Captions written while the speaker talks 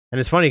And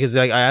it's funny because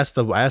like I asked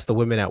the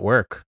women at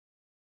work,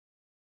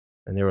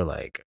 and they're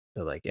like,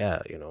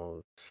 yeah,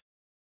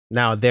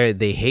 now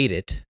they hate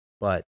it,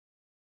 but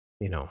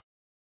you know,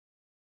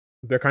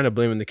 they're kind of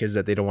blaming the kids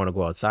that they don't want to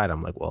go outside.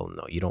 I'm like, well,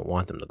 no, you don't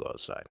want them to go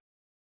outside.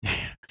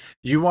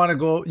 You want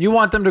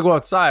them to go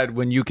outside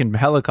when you can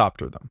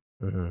helicopter them.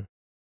 Mm-hmm.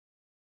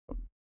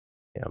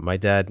 Yeah, my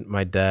dad,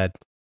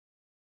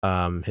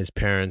 his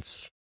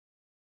parents,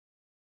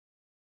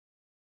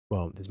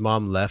 well, his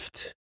mom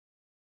left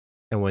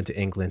and went to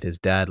England. His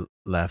dad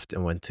left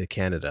and went to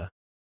Canada.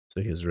 So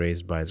he was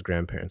raised by his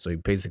grandparents. So he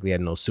basically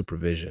had no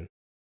supervision.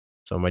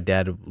 So my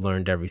dad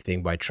learned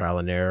everything by trial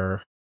and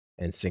error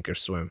and sink or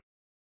swim.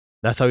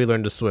 That's how he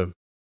learned to swim.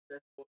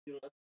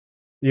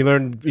 He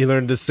learned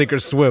to sink or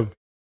swim.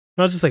 And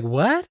I was just like,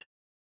 what?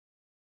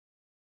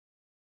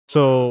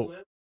 So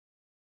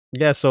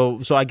yeah, so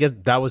I guess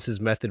that was his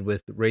method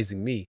with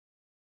raising me.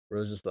 Where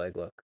it was just like,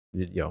 look,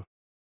 yo.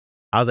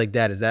 I was like,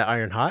 Dad, is that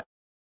iron hot?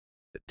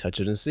 Touch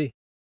it and see.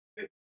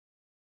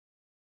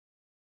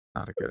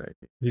 Not a good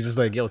idea. He's just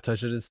like, yo,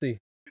 touch it and see.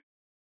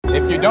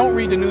 If you don't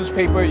read the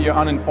newspaper, you're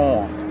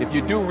uninformed. If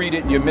you do read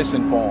it, you're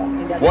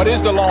misinformed. What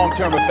is the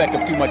long-term effect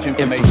of too much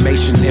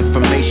information?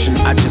 Information,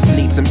 I just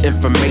need some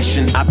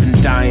information. I've been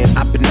dying.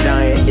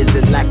 Is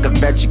it lack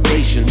of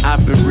education?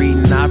 I've been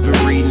reading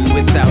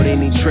without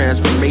any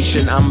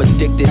transformation. I'm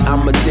addicted.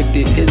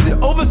 Is it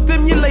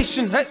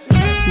overstimulation? Hey.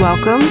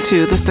 Welcome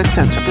to the Sixth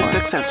Sense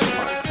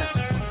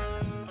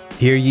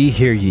Hear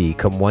ye,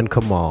 come one,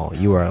 come all.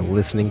 You are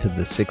listening to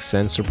the Sixth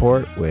Sense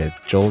Report with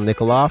Joel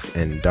Nikoloff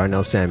and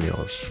Darnell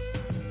Samuels.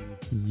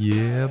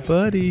 Yeah,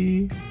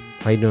 buddy.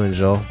 How you doing,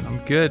 Joel? I'm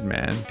good,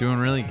 man. Doing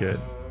really good.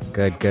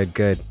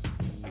 Good.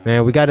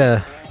 Man, we got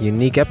a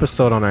unique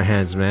episode on our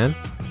hands, man.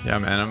 Yeah,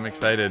 man, I'm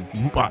excited.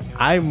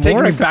 I'm taking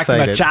more me excited. back to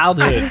my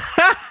childhood.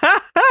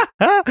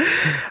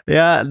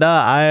 Yeah, no,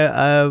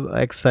 I'm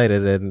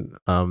excited, and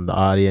the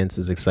audience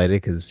is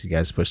excited because you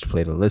guys pushed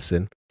play to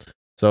listen.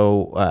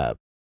 So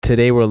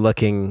today we're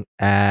looking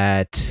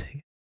at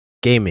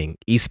gaming,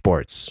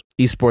 eSports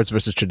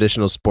versus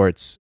traditional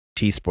sports,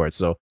 T-sports.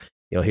 So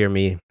you'll hear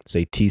me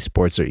say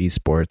T-sports or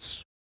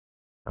eSports.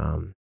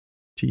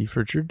 T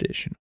for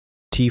traditional.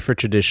 T for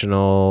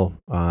traditional,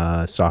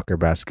 soccer,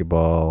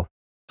 basketball,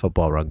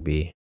 football,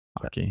 rugby,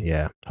 hockey.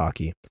 Yeah,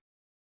 hockey,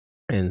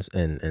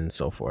 and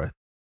so forth.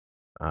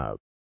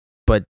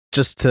 But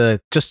just to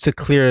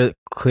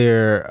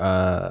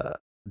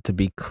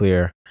be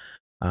clear,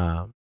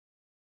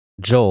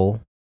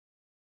 Joel,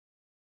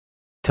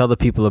 tell the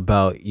people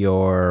about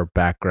your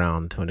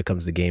background when it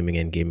comes to gaming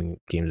and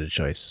games of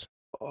choice.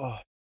 Oh,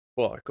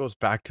 well, it goes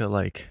back to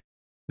like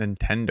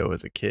Nintendo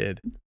as a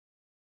kid.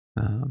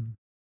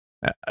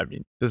 I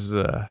mean, this is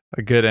a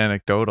good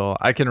anecdotal.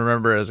 I can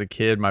remember as a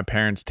kid, my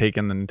parents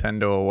taking the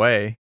Nintendo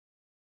away,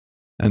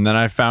 and then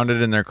I found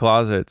it in their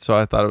closet. So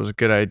I thought it was a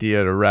good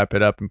idea to wrap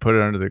it up and put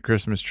it under the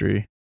Christmas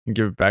tree and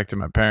give it back to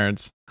my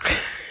parents.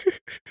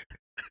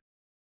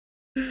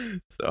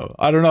 So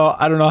I don't know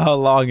how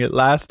long it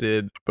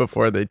lasted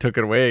before they took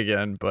it away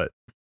again, but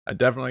I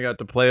definitely got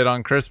to play it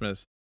on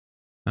Christmas.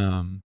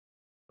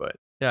 But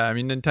yeah, I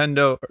mean,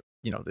 Nintendo,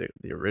 the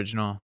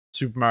original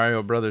Super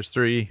Mario Brothers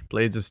 3,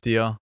 Blades of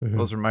Steel,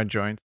 those are my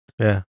joints.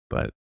 Yeah.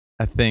 But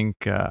I think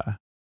I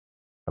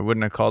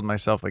wouldn't have called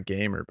myself a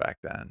gamer back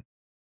then.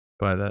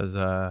 But as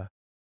I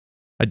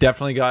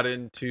definitely got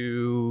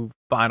into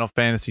Final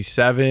Fantasy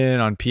VII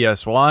on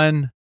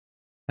PS1,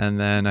 and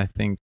then I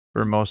think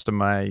for most of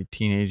my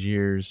teenage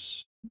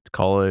years,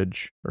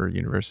 college or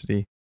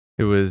university,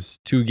 it was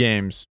 2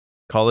 games,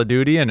 Call of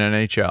Duty and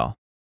NHL. It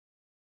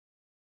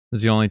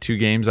was the only 2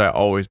 games I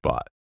always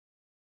bought.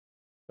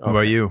 Okay. How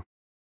about you?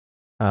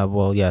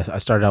 Well, yes, I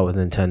started out with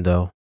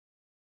Nintendo,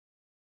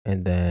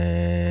 and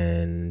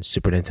then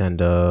Super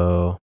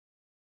Nintendo,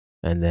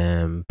 and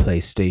then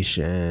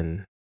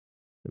PlayStation,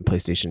 and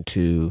PlayStation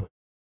 2.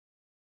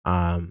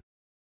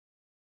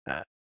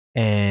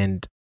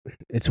 And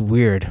it's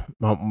weird.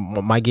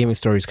 My gaming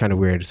story is kind of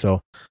weird.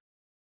 So,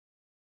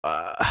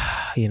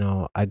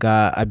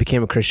 I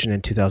became a Christian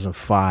in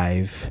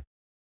 2005,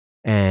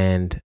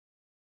 and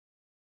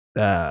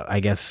I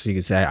guess you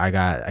could say I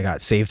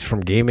got saved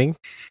from gaming.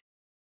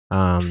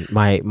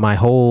 My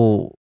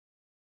whole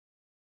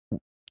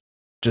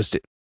just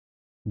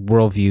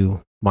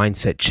worldview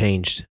mindset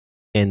changed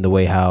in the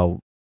way how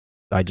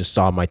I just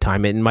saw my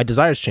time, and my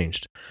desires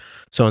changed.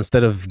 So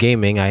instead of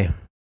gaming, I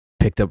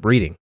picked up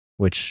reading,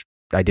 which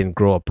I didn't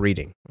grow up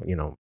reading,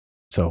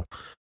 so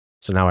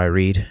now I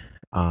read,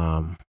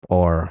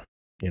 or,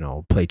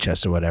 play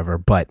chess or whatever.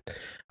 But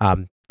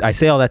I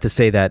say all that to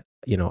say that,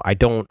 I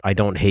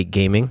don't hate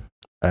gaming,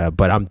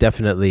 but I'm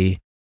definitely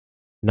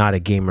not a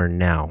gamer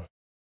now.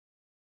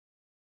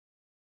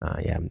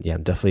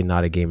 I'm definitely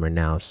not a gamer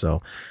now.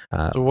 So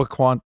what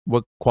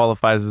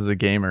qualifies as a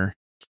gamer?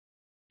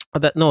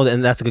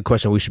 And that's a good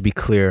question. We should be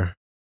clear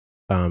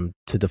to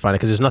define it,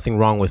 because there's nothing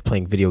wrong with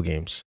playing video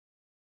games.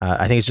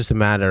 I think it's just a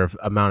matter of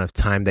amount of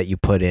time that you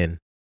put in.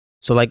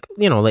 So like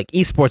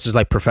esports is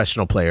like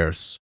professional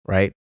players,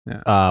 right?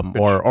 Yeah.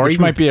 Which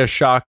even, might be a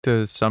shock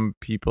to some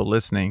people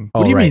listening. Oh,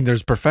 What do you right. mean?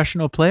 There's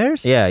professional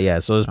players? Yeah.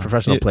 So there's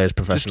professional yeah, players,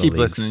 professional Just keep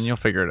leagues. listening. You'll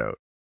figure it out.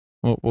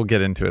 We'll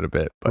get into it a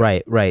bit.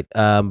 But. Right.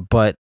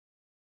 But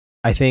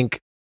I think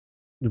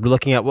we're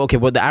looking at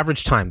the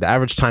average time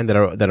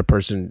that a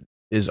person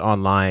is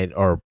online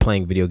or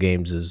playing video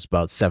games is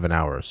about 7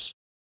 hours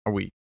A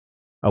week.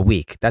 a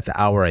week. That's an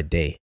hour a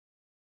day.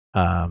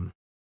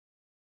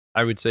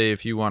 I would say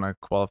if you want to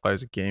qualify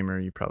as a gamer,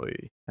 you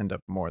probably end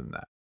up more than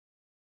that.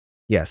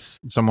 Yes.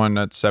 Someone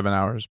that's 7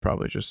 hours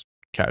probably just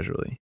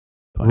casually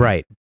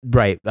playing.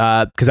 Right.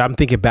 Because I'm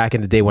thinking back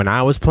in the day when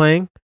I was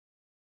playing,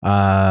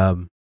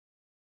 more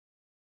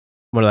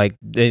like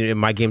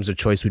my games of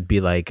choice would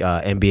be like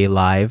NBA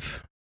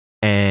Live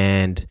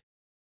and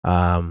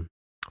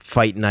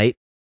Fight Night.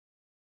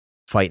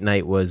 Fight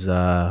Night was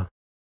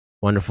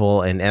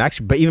wonderful, and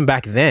actually, but even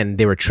back then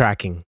they were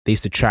tracking. They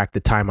used to track the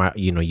time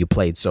you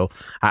played. So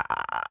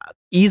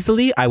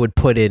easily I would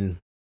put in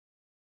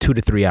 2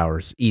 to 3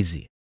 hours,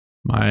 easy.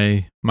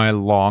 My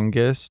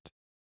longest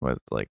was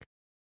like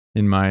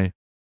in my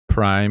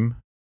prime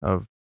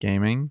of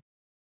gaming.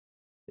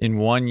 In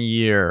 1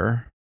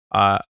 year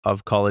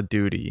of Call of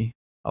Duty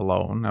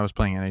alone, I was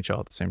playing NHL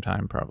at the same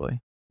time. Probably,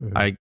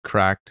 I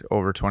cracked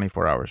over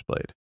 24 hours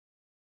played.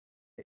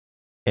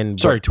 And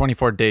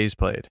 24 days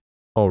played.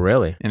 Oh,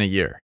 really? In a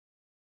year.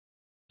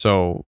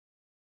 So,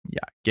 yeah,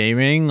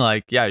 gaming.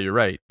 Like, yeah, you're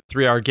right.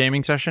 3-hour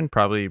gaming session,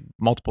 probably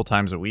multiple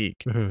times a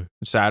week.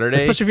 Saturday,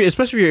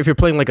 especially if you're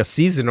playing like a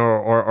season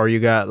or you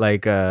got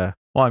like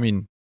Well, I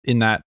mean, in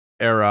that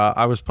era,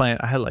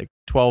 I had like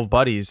 12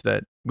 buddies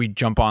that we'd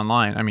jump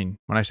online. I mean,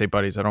 when I say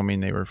buddies, I don't mean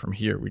they were from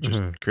here. We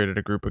just created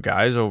a group of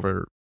guys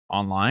over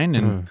online,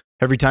 and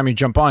every time you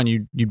jump on,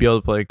 you'd be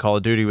able to play Call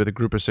of Duty with a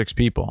group of 6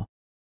 people.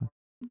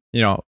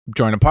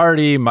 Join a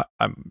party.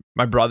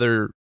 My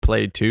brother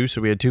played too,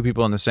 so we had 2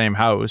 people in the same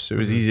house. It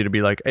was easy to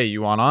be like, "Hey,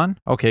 you want on?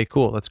 Okay,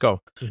 cool, let's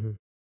go."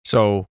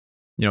 So,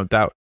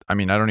 that. I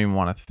mean, I don't even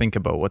want to think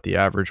about what the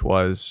average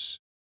was.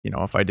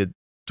 If I did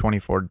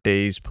 24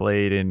 days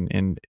played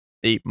in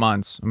 8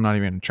 months, I'm not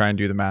even going to try and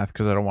do the math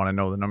because I don't want to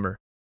know the number.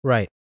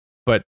 Right.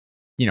 But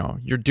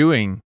you're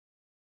doing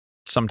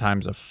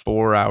sometimes a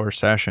 4-hour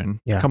session.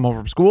 Yeah. Come home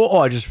from school. Oh,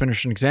 I just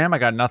finished an exam. I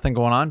got nothing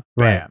going on.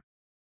 Bam.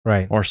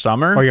 Right. Or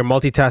summer. Or you're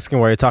multitasking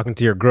while you're talking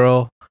to your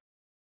girl.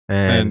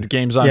 And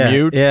game's on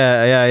mute.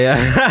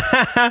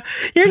 Yeah.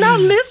 You're not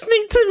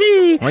listening to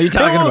me. What are you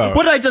talking about?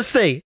 What did I just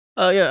say?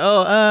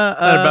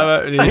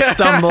 You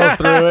stumble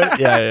through it.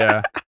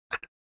 Yeah.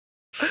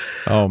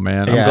 Oh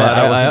man, I'm glad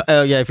I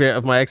wasn't.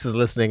 If my ex is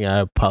listening, I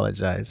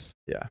apologize.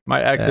 Yeah,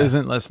 my ex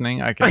isn't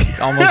listening. I can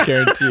almost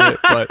guarantee it.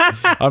 But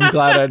I'm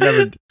glad I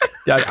never.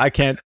 I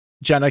can't.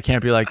 Jenna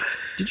can't be like,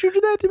 "Did you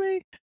do that to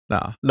me?"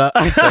 No,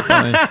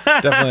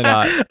 definitely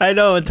not. I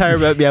know entire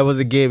about me. I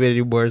wasn't gaming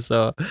anymore,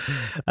 so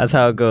that's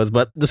how it goes.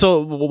 But so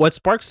what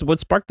sparked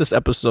this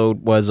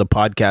episode was a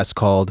podcast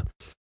called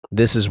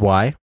 "This Is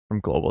Why"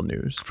 from Global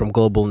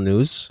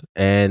News,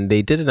 and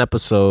they did an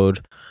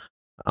episode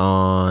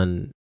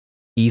on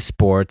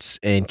eSports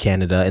in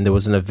Canada, and there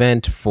was an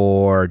event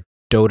for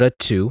Dota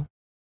 2,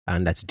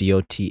 and that's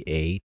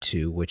DOTA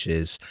 2, which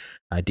is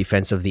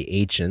Defense of the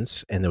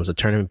Ancients, and there was a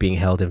tournament being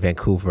held in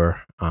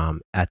Vancouver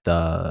at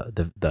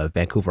the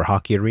Vancouver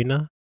Hockey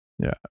Arena.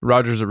 Yeah,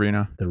 Rogers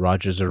Arena. The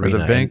Rogers Arena.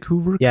 The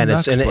Vancouver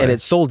Canucks and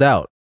it's sold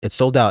out. It's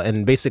sold out,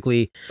 and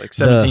basically like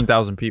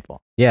 17,000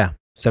 people. Yeah,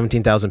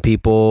 17,000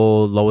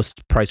 people.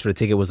 Lowest price for the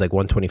ticket was like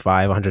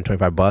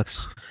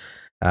 $125.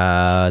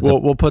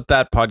 We'll put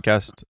that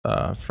podcast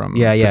from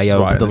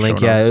we'll put the link.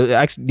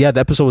 The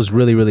episode was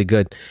really, really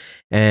good,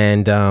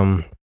 and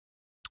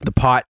the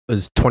pot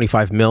was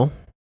 25 mil,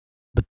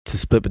 but to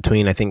split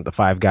between I think the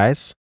 5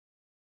 guys.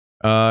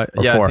 Yeah,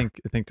 4. I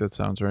think that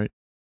sounds right.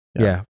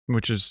 Yeah,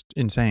 which is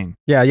insane.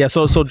 Yeah.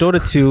 So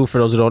Dota 2, for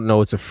those who don't know,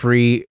 it's a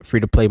free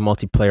to play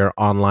multiplayer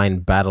online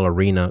battle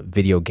arena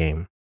video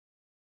game.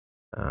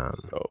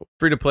 So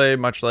free to play,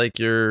 much like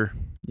your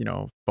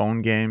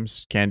phone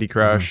games, Candy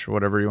Crush,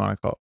 whatever you want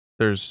to call it.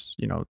 There's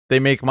they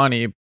make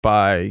money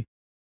by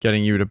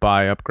getting you to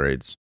buy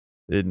upgrades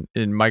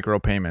in micro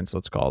payments,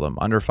 let's call them,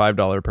 under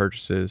 $5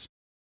 purchases.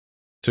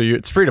 So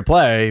it's free to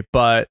play,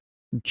 but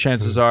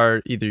chances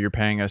are either you're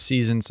paying a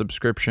season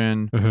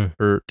subscription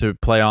or to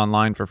play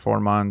online for 4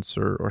 months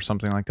or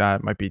something like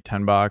that. It might be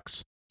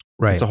 $10.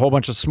 Right. It's a whole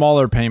bunch of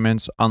smaller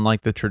payments,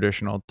 unlike the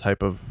traditional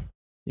type of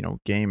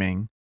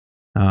gaming.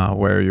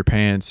 Where you're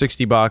paying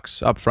 $60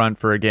 upfront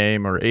for a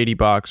game or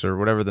 $80 or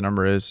whatever the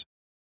number is,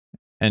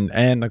 and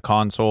the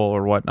console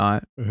or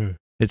whatnot.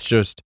 It's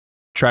just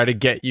try to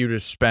get you to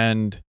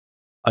spend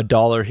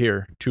 $1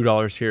 here,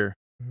 $2 here.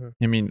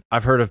 I mean,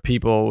 I've heard of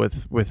people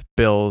with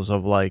bills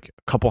of like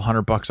a couple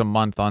 $100 a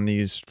month on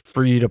these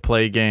free to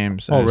play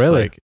games. And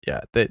really? Like, yeah,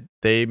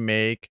 they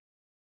make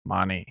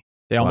money.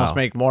 They almost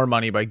make more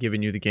money by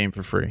giving you the game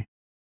for free.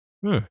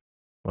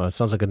 Well, it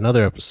sounds like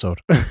another episode.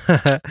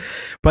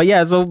 But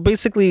yeah, so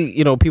basically,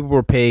 people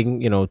were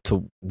paying,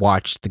 to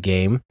watch the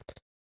game.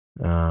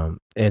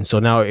 And so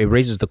now it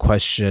raises the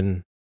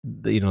question,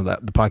 the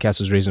podcast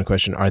was raising the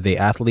question: are they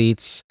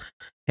athletes?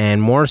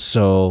 And more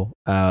so,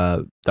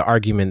 the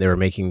argument they were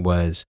making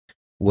was,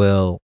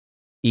 will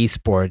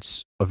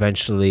esports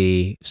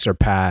eventually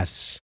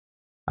surpass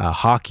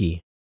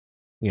hockey?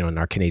 In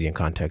our Canadian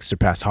context,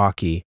 surpass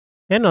hockey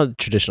and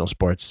traditional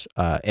sports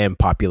in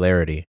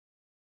popularity.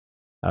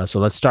 So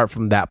let's start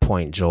from that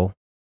point, Joel.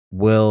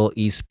 Do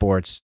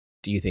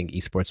you think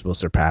esports will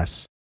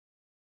surpass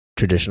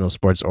traditional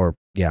sports? Or,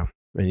 yeah,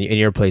 in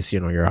your place,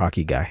 you're a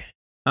hockey guy.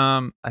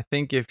 I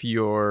think if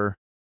you're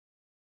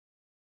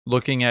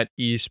looking at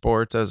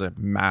esports as a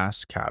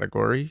mass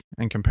category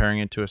and comparing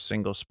it to a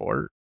single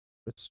sport,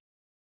 it's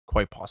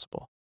quite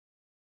possible.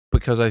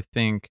 Because I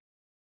think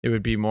it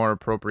would be more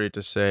appropriate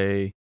to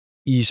say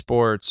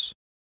esports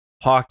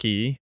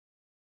hockey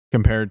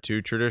compared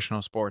to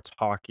traditional sports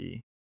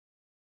hockey.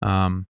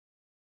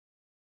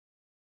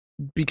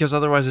 Because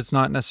otherwise it's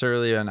not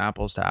necessarily an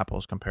apples to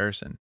apples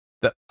comparison.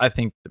 I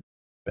think the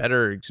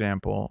better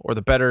example, or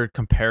the better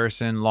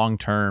comparison long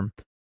term,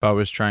 if I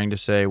was trying to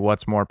say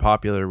what's more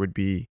popular, would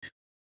be,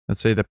 let's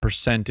say, the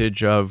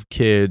percentage of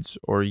kids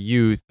or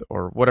youth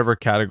or whatever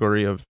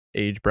category of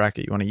age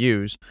bracket you want to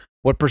use,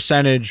 what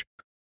percentage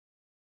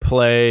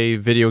play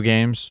video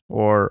games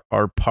or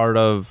are part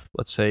of,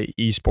 let's say,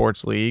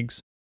 esports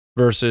leagues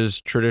versus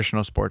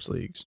traditional sports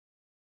leagues.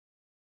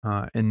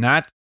 In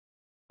that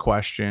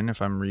question,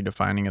 if I'm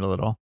redefining it a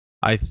little,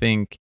 I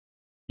think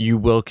you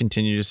will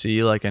continue to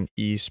see like an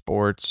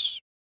esports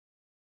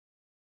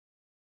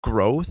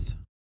growth,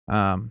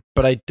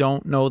 but I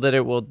don't know that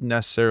it will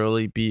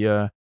necessarily be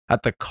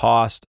at the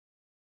cost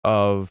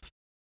of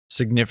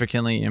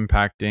significantly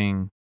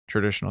impacting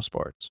traditional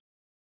sports.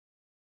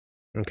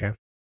 Okay.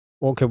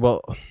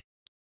 Well,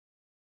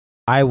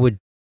 I would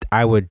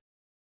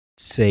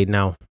say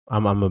no.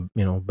 I'm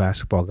a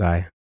basketball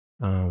guy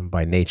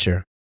by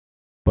nature,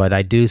 but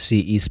I do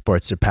see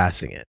esports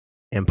surpassing it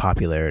in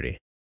popularity.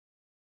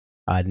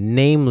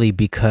 Namely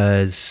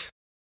because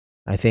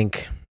I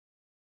think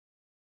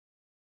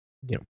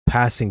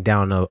passing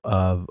down of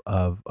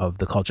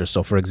the culture.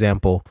 So, for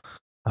example,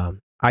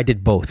 I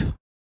did both.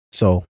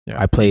 So Yeah,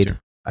 I played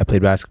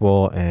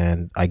basketball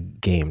and I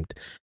gamed.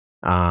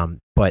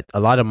 But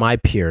a lot of my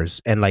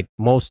peers, and like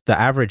the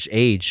average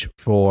age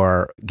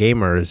for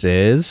gamers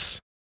is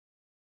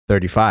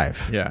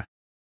 35. Yeah.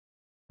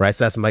 Right.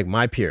 So that's like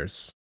my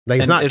peers. Like,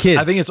 it's not kids.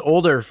 I think it's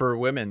older for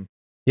women.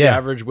 Yeah. The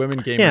average women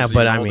gamers. Yeah,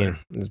 but I older. mean,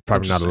 it's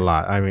probably not a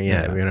lot. I mean,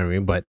 yeah, Yeah. you know what I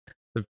mean? But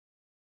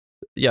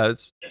yeah,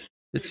 it's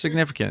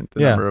significant, the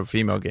Yeah. number of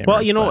female gamers.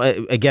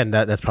 well, again,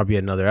 that's probably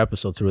another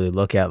episode to really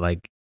look at,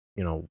 like,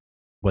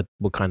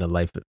 what kind of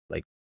life,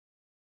 like,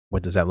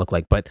 what does that look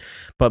like? But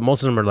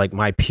most of them are like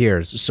my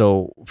peers.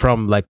 So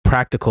from like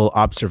practical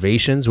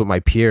observations with my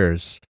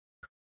peers,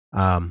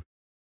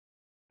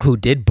 who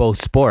did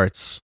both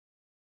sports,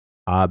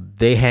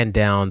 they hand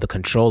down the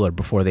controller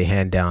before they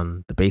hand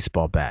down the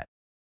baseball bat.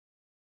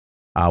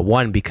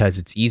 One, because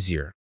it's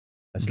easier.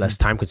 It's less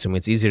time consuming.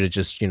 It's easier to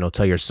just,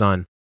 tell your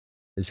son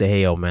and say,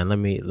 "Hey, yo, man,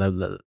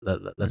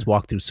 let's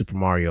walk through Super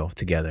Mario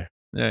together.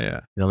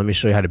 Yeah. Let me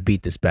show you how to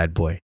beat this bad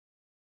boy."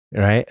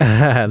 Right?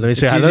 Let me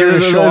show It's you easier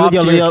to show off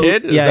to your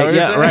kid? Is Yeah, that what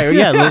you're saying? right.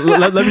 Yeah,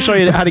 let me show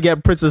you how to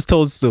get Princess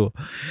Toadstool.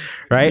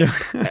 Right?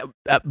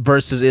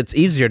 Versus it's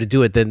easier to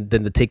do it than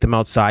to take them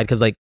outside, because,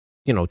 like,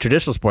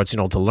 traditional sports,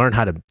 to learn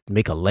how to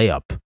make a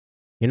layup,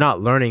 you're not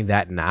learning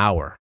that in an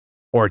hour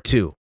or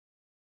two.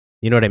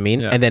 You know what I mean?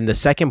 Yeah. And then the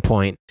second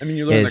point, I mean,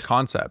 you learn is, the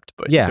concept,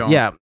 but you don't.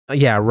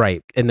 yeah,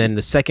 right. And then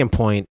the second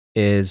point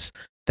is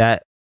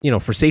that,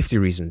 for safety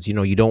reasons,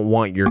 you don't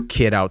want your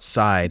kid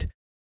outside,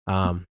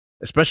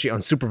 especially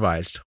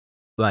unsupervised,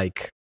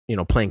 like,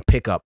 playing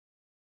pickup,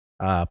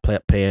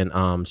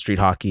 playing street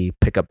hockey,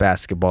 pickup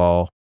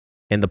basketball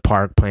in the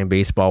park, playing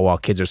baseball while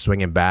kids are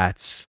swinging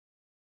bats.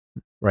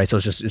 Right. So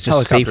it's just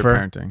Helicopter safer.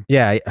 parenting.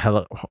 Yeah.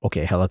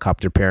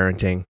 Helicopter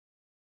parenting.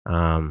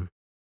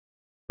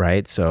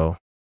 Right. So.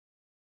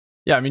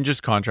 Yeah, I mean,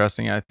 just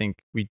contrasting, I think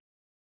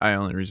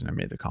only reason I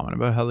made the comment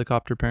about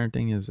helicopter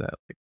parenting is that,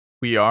 like,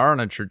 we are on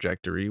a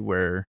trajectory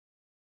where,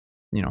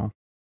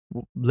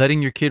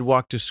 letting your kid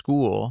walk to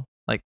school,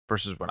 like,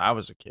 versus when I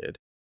was a kid,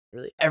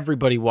 really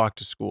everybody walked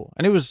to school.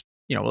 And it was,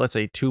 let's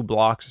say 2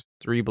 blocks,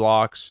 3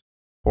 blocks,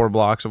 4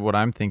 blocks of what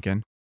I'm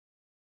thinking.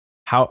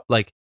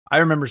 I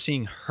remember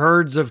seeing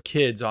herds of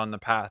kids on the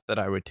path that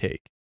I would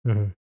take.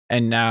 Mhm.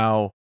 And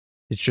now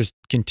it's just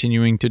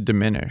continuing to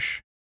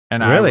diminish.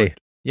 And Really?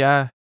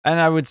 Yeah. And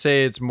I would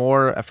say it's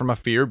more from a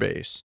fear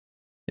base,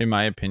 in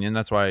my opinion.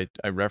 That's why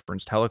I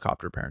referenced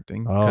helicopter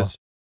parenting, because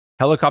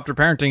helicopter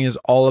parenting is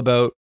all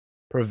about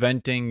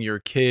preventing your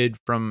kid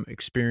from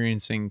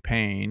experiencing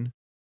pain,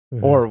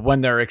 or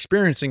when they're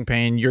experiencing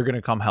pain, you're going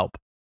to come help,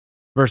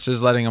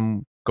 versus letting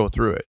them go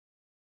through it.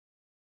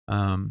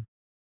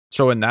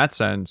 So in that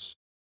sense,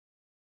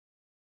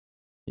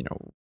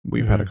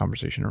 we've had a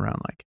conversation around,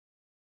 like,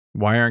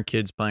 why aren't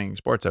kids playing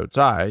sports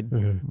outside?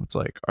 It's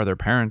like, are their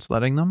parents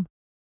letting them?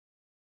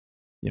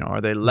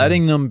 Are they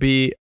letting them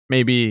be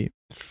maybe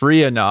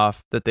free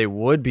enough that they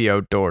would be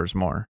outdoors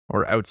more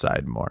or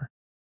outside more?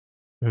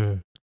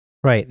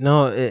 Right.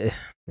 No,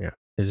 yeah.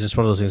 It's just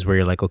one of those things where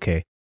you're like,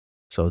 okay,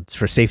 so it's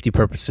for safety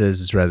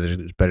purposes, it's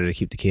better to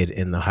keep the kid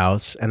in the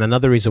house. And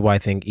another reason why I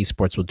think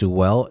esports will do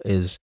well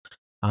is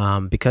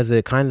because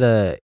it kind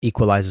of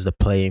equalizes the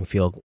playing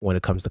field when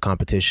it comes to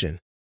competition,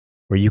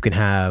 where you can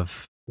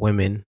have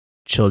women,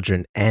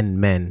 children,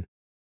 and men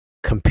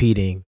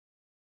competing.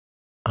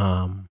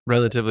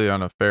 Relatively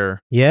on a fair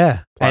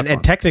Yeah, platform.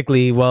 and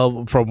technically,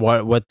 well, from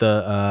what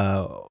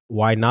the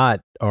why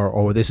not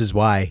or this is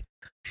why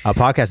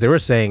podcast, they were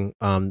saying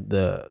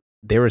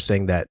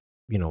that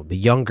the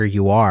younger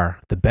you are,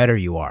 the better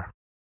you are,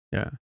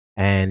 Yeah.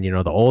 and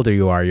the older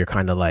you are, you're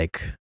kind of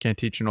like Can't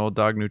teach an old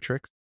dog new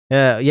tricks.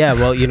 yeah,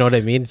 well, you know what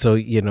I mean. So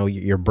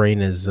your brain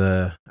is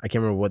I can't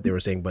remember what they were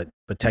saying, but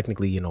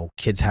technically,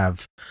 kids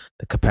have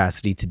the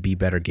capacity to be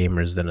better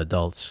gamers than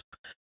adults.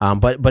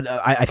 But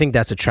I think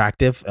that's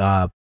attractive.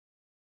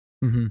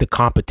 The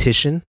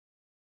competition.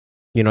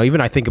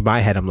 Even I think in my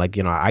head, I'm like,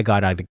 I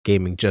got out of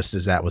gaming just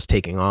as that was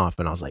taking off,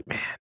 and I was like, man,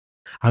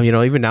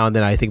 even now and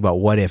then I think about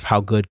what if,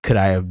 how good could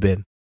I have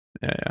been?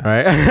 Yeah.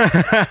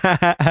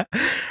 Right.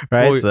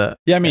 Right. Well, so,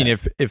 yeah, I mean,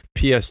 if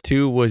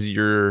PS2 was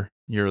your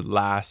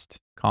last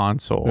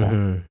console,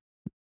 mhm.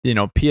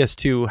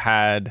 PS2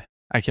 had,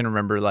 I can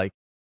remember like,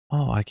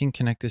 oh, I can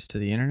connect this to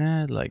the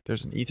internet. Like,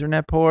 there's an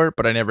Ethernet port,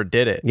 but I never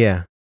did it.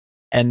 Yeah.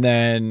 And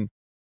then,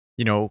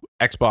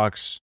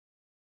 Xbox,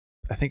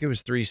 I think it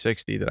was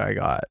 360 that I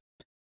got.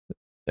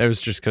 It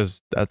was just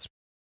because that's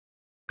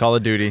Call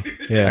of Duty,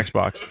 Yeah.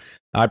 Xbox.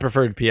 I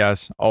preferred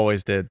PS,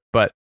 always did.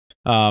 But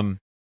when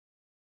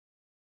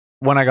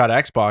I got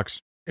Xbox,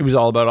 it was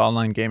all about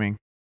online gaming,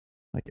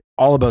 like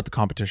all about the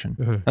competition.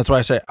 Mhm. That's why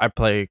I say I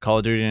play Call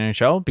of Duty and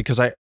NHL, because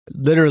I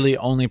literally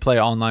only play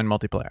online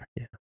multiplayer.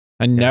 Yeah.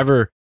 I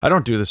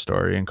don't do the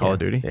story in Call of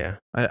Duty. Yeah.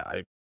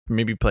 I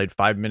maybe played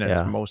 5 minutes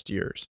Yeah. most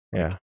years.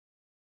 Yeah.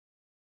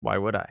 Why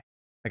would I?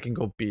 I can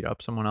go beat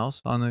up someone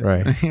else on the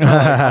Right.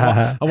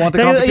 I want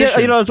the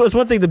competition. It's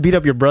one thing to beat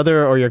up your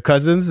brother or your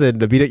cousins and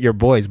to beat up your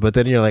boys, but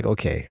then you're like,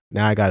 okay,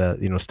 now I gotta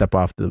step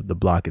off the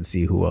block and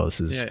see who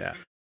else is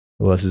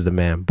the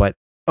man. But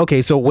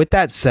okay, so with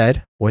that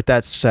said,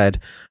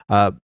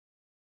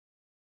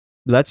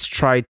 let's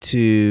try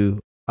to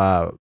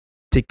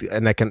take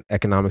an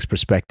economics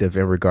perspective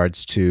in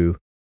regards to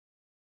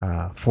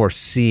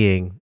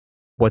foreseeing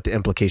what the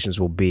implications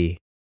will be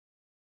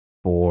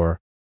for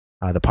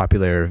the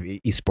popularity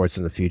of esports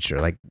in the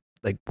future. Like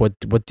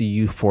what do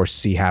you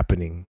foresee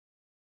happening?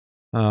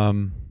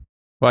 Well,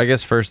 I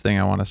guess first thing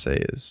I want to say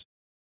is,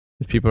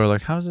 if people are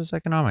like, "How's this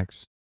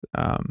economics?"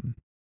 At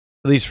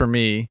least for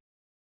me,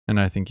 and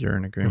I think you're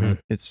in agreement,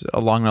 it's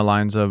along the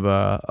lines of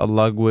a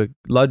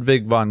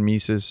Ludwig von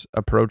Mises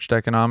approach to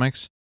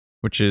economics,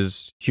 which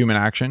is human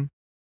action,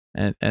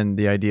 and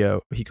the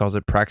idea, he calls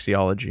it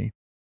praxeology.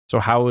 So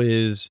how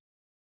is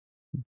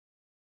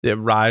the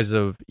rise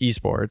of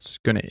esports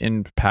going to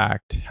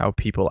impact how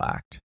people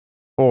act,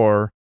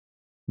 or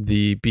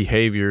the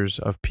behaviors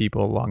of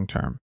people long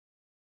term?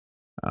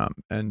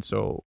 And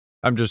so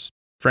I'm just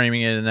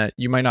framing it in that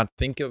you might not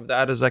think of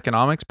that as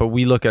economics, but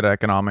we look at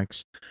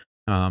economics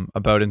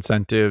about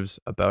incentives,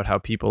 about how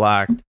people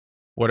act,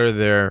 what are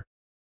their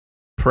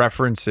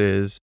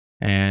preferences,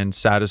 and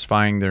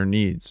satisfying their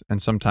needs.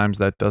 And sometimes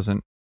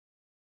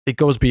it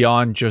goes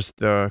beyond just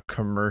the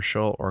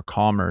commercial or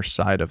commerce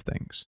side of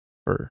things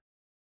for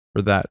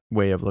that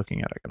way of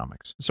looking at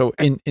economics. So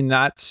in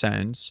that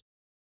sense,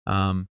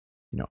 I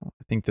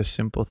think the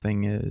simple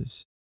thing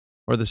is,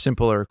 or the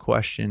simpler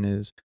question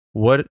is,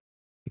 what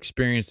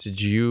experience did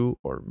you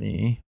or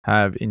me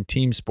have in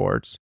team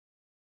sports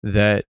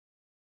that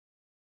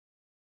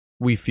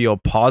we feel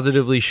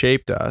positively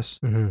shaped us,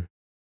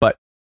 but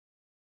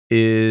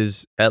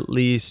is at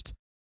least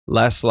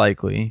less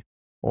likely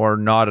or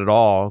not at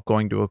all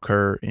going to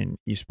occur in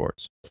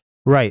esports?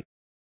 Right.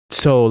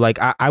 So like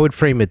I would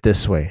frame it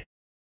this way.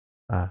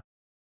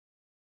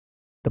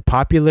 The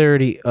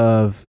popularity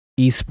of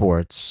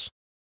esports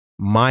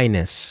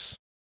minus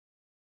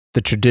the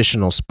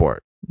traditional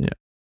sport. Yeah.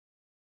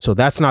 So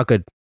that's not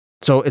good.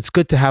 So it's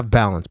good to have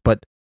balance.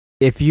 But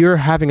if you're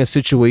having a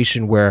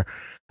situation where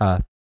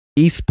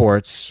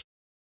esports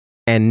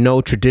and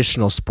no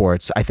traditional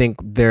sports, I think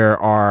there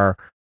are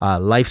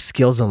life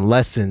skills and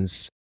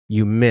lessons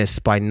you miss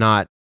by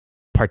not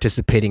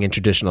participating in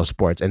traditional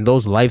sports. And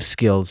those life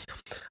skills,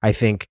 I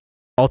think,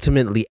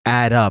 ultimately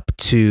add up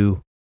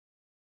to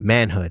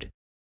manhood,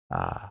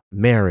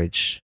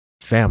 marriage,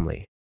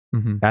 family.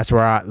 That's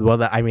where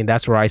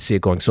that's where I see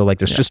it going. So like,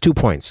 there's just 2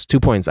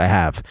 points I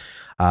have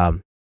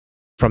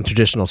from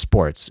traditional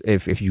sports.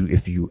 If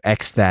you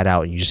X that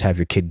out and you just have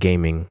your kid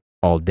gaming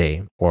all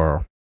day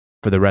or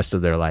for the rest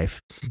of their life,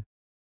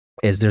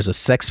 is there's a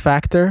sex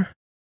factor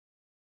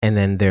and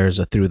then there's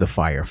a through the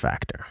fire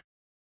factor.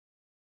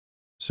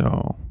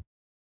 So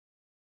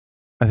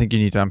I think you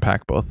need to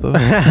unpack both those.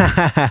 All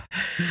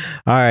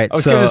right. I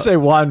was going to say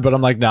one, but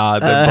I'm like, nah,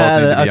 they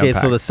both need to be okay,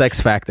 unpacked. so the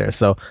sex factor.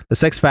 So the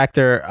sex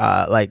factor,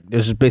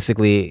 there's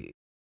basically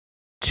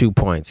 2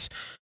 points.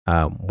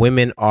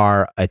 Women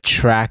are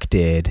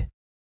attracted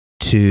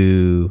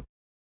to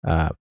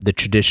the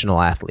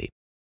traditional athlete.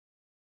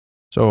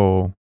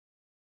 So,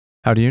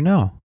 how do you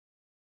know?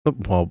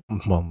 Well,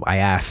 I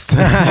asked,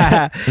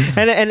 and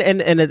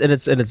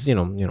it's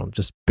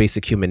just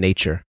basic human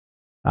nature.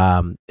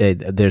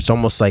 There's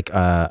almost like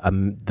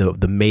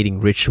the mating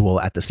ritual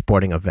at the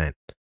sporting event,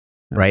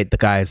 right? The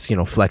guy's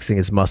flexing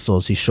his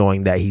muscles, he's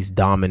showing that he's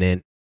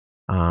dominant,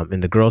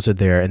 and the girls are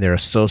there and they're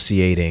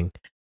associating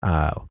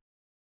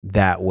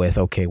that with,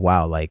 okay,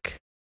 wow, like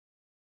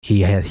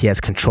he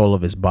has control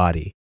of his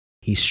body,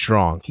 he's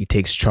strong, he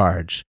takes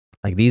charge.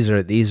 Like these are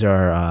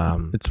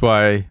It's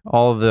why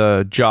all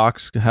the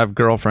jocks have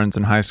girlfriends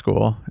in high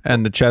school,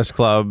 and the chess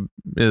club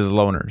is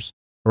loners.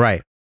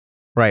 right.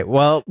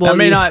 Well, that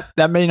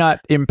may not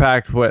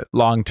impact what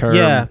long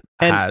term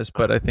has,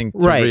 but I think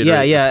right,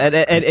 yeah,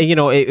 and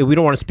we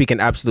don't want to speak in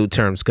absolute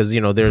terms, because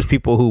there's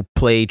people who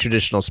play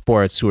traditional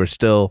sports who are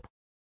still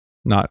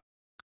not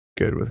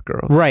good with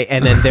girls, right,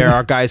 and then there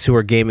are guys who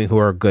are gaming who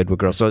are good with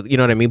girls. So you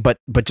know what I mean, but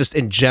just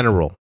in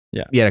general.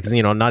 Yeah, because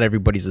not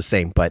everybody's the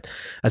same, but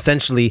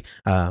essentially,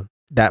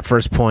 that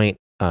first point,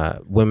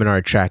 women are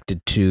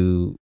attracted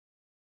to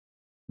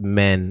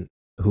men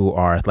who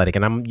are athletic,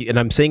 and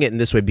I'm saying it in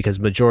this way because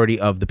majority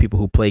of the people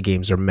who play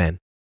games are men.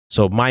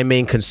 So my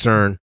main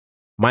concern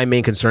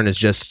is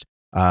just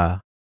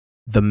the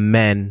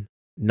men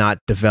not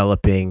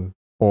developing,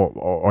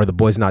 or the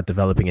boys not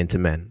developing into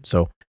men.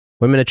 So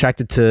women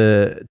attracted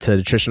to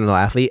the traditional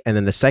athlete, and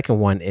then the second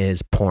one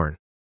is porn.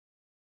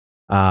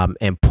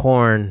 And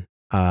porn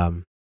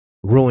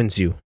ruins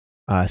you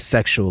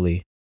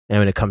sexually, and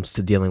when it comes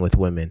to dealing with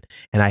women,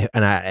 and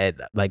I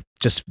like,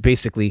 just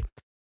basically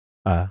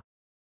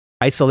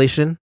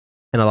isolation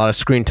and a lot of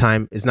screen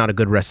time is not a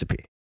good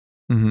recipe.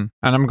 Mm-hmm.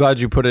 And I'm glad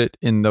you put it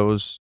in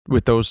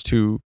with those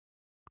two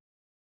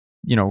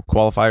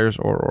qualifiers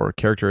or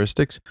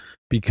characteristics,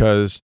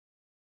 because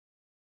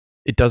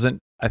it doesn't,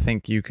 I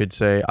think you could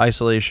say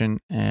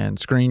isolation and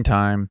screen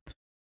time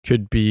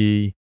could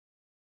be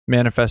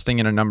manifesting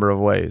in a number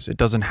of ways. It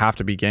doesn't have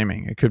to be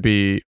gaming. It could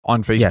be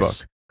on Facebook.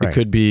 Yes, right. It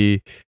could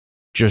be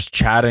just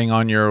chatting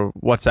on your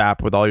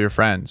WhatsApp with all your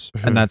friends.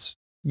 Mm-hmm. And that's,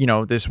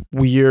 this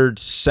weird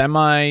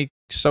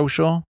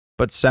semi-social,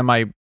 but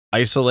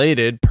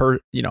semi-isolated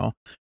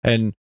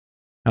and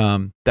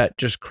that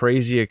just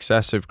crazy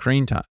excessive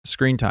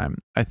screen time,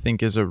 I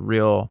think, is a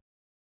real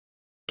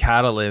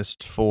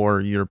catalyst for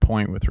your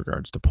point with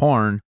regards to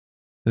porn,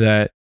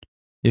 that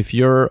if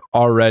you're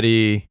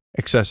already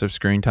excessive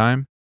screen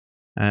time,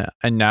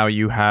 and now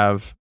you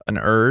have an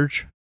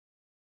urge,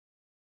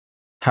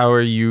 how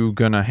are you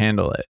gonna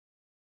handle it?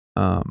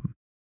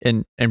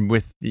 And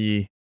with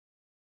the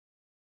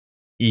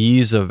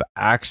ease of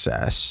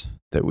access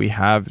that we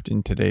have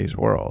in today's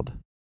world,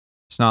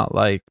 it's not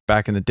like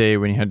back in the day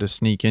when you had to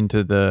sneak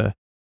into the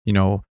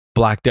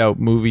blacked out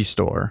movie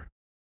store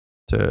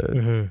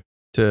to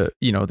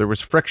there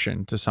was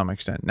friction to some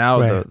extent. Now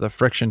right. the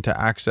friction to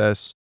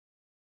access,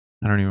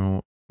 I don't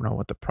even know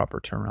what the proper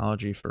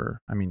terminology for,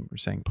 I mean, we're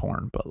saying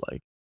porn, but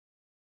like,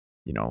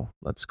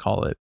 let's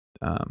call it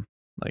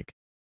like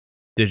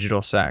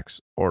digital sex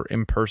or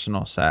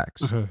impersonal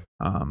sex.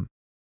 Mm-hmm.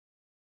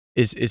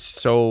 It's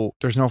so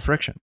there's no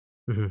friction.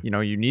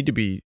 Mm-hmm. You need to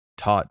be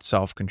taught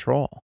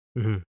self-control.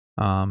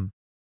 Mm-hmm.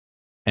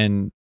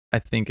 And I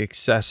think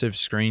excessive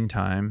screen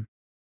time,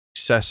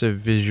 excessive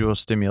visual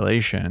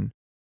stimulation,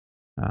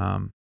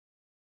 isn't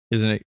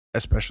it,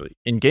 especially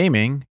in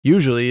gaming,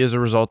 usually is a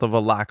result of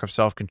a lack of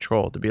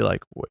self-control, to be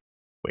like, wait,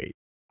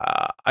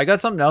 I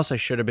got something else I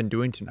should have been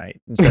doing tonight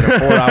instead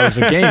of 4 hours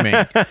of gaming.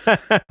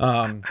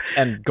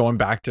 And going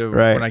back to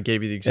when I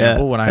gave you the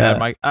example, when I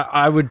had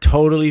I would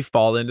totally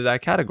fall into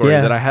that category,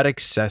 that I had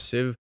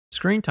excessive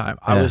screen time.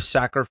 I was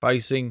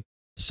sacrificing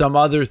some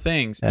other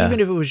things, even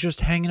if it was just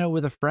hanging out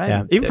with a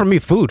friend. Even for me,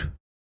 food.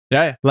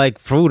 Yeah. Like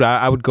food,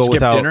 I would go skip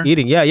without dinner.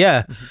 eating.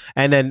 Yeah.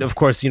 And then, of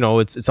course,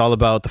 it's all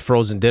about the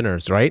frozen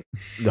dinners, right?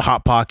 The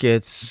Hot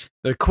Pockets.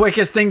 The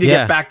quickest thing to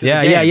get back to the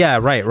game. Yeah.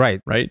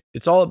 Right.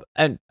 It's all,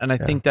 and I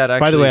think that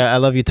actually. By the way, I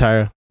love you,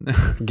 Tyra,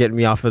 for getting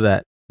me off of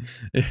that.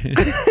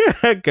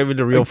 Give me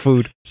the real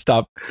food.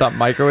 Stop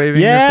microwaving.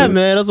 Yeah,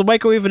 man. There's a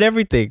microwave and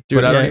everything.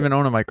 Dude, I don't even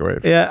own a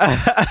microwave.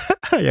 Yeah.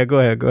 Yeah, go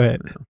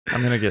ahead.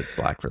 I'm gonna get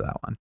slack for that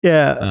one.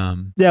 Yeah.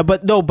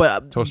 But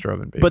toaster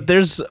oven, baby. But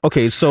there's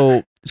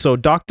so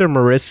Dr.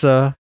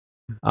 Marissa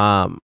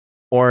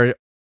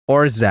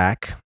or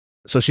Zach.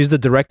 So she's the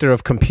director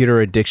of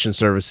computer addiction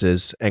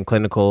services and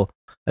clinical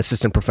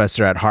assistant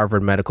professor at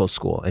Harvard Medical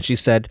School. And she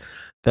said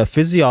the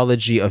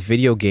physiology of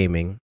video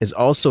gaming is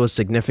also a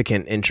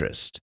significant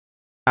interest.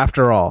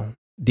 After all,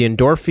 the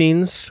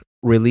endorphins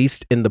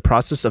released in the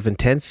process of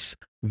intense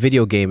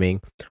video gaming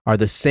are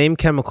the same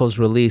chemicals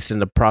released in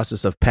the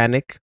process of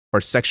panic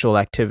or sexual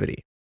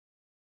activity.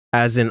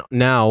 As in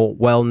now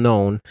well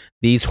known,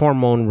 these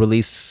hormone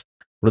releases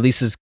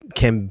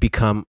can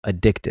become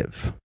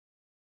addictive.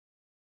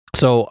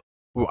 So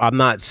I'm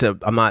not saying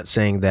that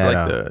it's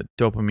like the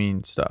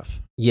dopamine stuff.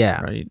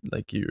 Yeah. Right?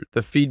 Like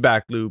the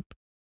feedback loop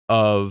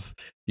of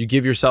you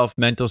give yourself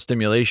mental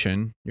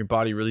stimulation, your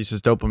body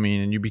releases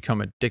dopamine, and you become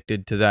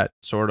addicted to that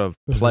sort of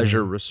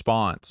pleasure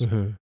response.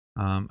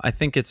 I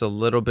think it's a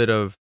little bit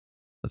of,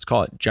 let's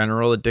call it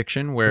general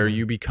addiction, where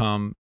you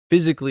become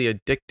physically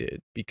addicted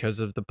because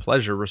of the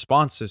pleasure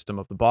response system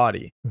of the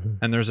body.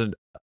 And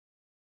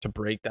to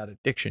break that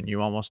addiction,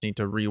 you almost need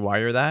to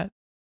rewire that.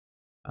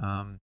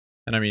 And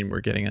I mean,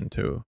 we're getting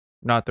into,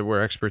 not that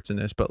we're experts in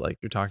this, but like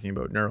you're talking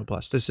about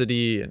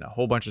neuroplasticity and a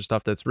whole bunch of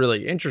stuff that's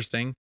really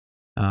interesting.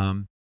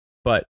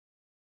 But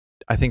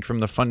I think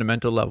from the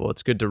fundamental level,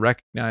 it's good to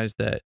recognize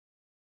that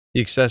the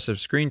excessive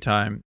screen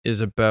time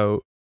is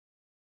about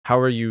how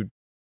are you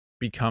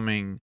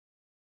becoming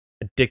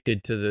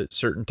addicted to the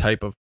certain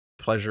type of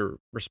pleasure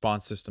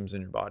response systems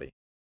in your body.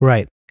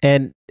 Right.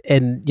 And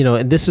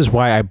this is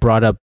why I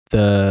brought up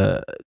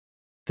the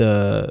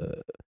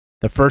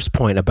first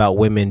point about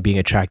women being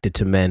attracted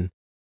to men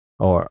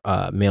or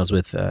males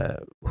with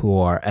who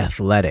are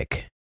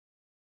athletic.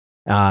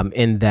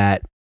 In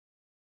that,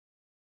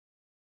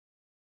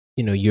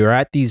 you're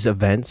at these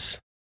events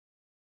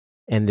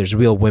and there's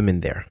real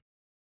women there.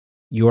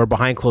 You are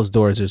behind closed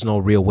doors. There's no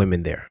real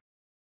women there.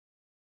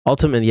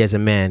 Ultimately, as a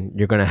man,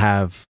 you're gonna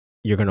have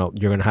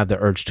the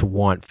urge to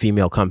want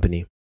female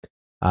company.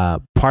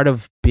 Part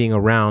of being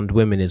around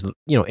women is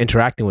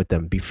interacting with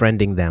them,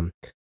 befriending them,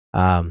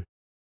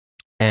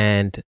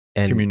 and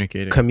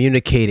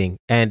communicating,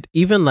 and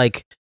even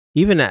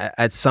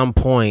at some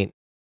point,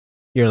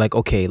 you're like,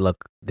 okay, look,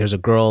 there's a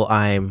girl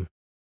I'm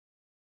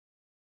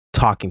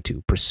talking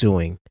to,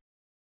 pursuing,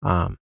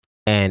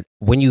 and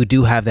when you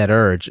do have that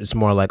urge, it's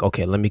more like,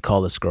 okay, let me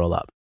call this girl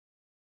up.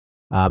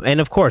 And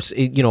of course,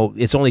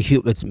 it's only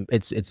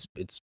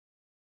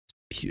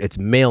it's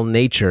male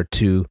nature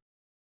to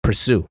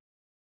pursue,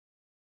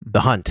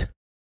 the hunt.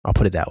 I'll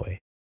put it that way.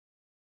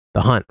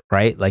 The hunt,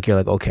 right? Like you're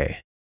like,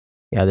 okay,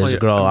 yeah, there's a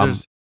girl.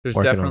 There's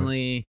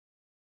definitely,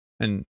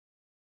 and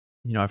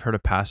I've heard a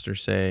pastor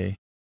say,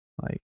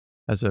 like,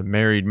 as a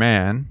married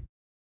man,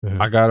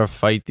 I gotta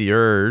fight the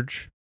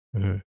urge,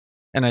 and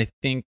I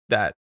think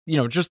that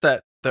just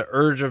that the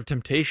urge of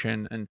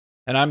temptation, and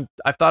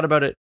I've thought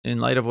about it in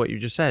light of what you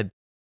just said.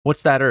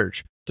 What's that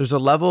urge? There's a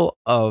level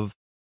of,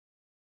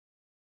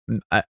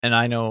 and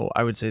I know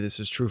I would say this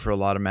is true for a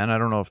lot of men. I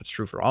don't know if it's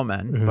true for all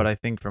men, but I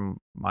think from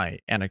my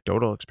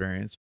anecdotal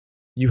experience,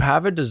 you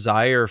have a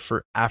desire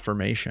for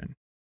affirmation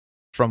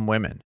from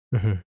women.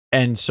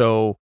 And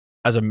so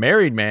as a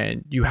married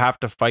man, you have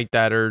to fight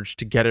that urge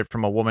to get it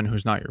from a woman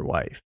who's not your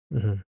wife.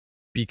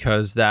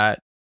 Because that,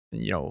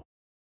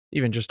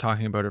 even just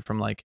talking about it from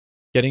like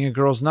getting a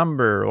girl's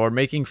number or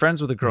making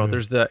friends with a girl,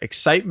 there's the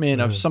excitement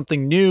of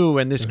something new,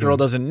 and this girl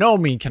doesn't know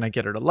me. Can I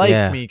get her to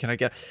like me? Can I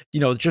get,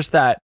 just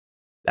that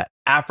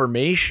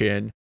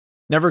affirmation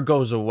never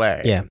goes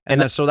away. Yeah.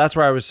 And so that's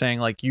where I was saying,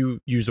 like, you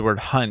use the word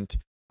hunt.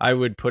 I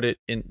would put it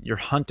in, you're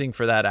hunting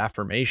for that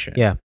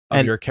affirmation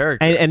of your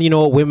character. And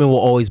women will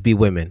always be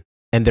women,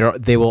 and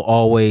they will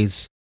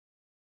always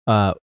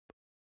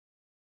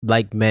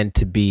like men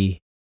to be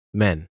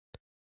men.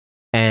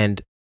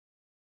 And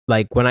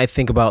like when I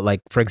think about,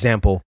 like, for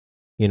example,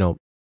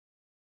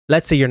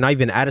 let's say you're not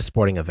even at a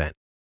sporting event.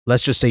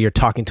 Let's just say you're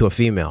talking to a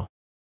female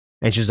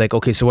and she's like,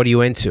 okay, so what are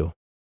you into?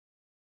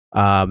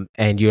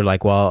 And you're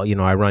like, well,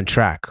 I run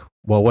track.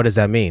 Well, what does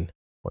that mean?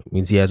 Well, it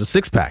means he has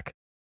a 6-pack.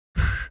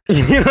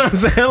 You know what I'm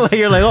saying? Like,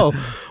 you're like,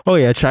 oh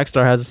yeah, track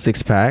star has a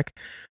 6-pack.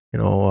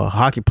 A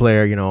hockey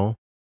player,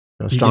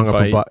 strong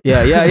upper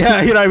yeah.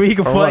 You know what I mean? He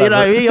can fight. You know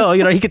what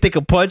I mean? He can take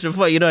a punch and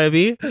fight. You know what I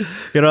mean?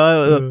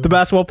 The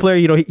basketball player,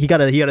 he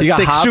got a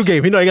 6-shoe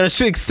game. He got a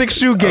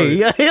 6-shoe game.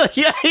 Yeah.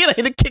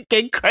 The kick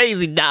getting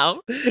crazy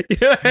now. You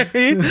know what I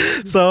mean?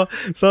 So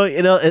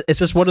it's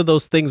just one of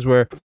those things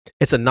where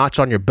it's a notch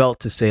on your belt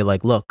to say,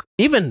 like, look,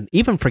 even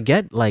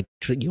forget, like,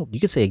 you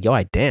can say, yo,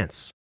 I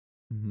dance.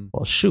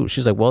 Well, shoot.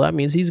 She's like, well, that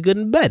means he's good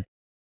in bed.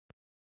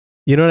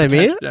 You know what I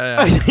mean?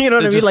 Yeah. You know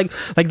what I mean?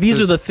 Like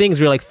these are the things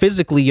where, like,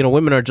 physically,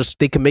 women are just,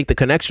 they can make the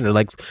connection. Or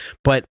like,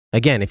 but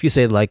again, if you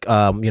say, like,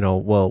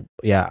 well,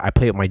 yeah, I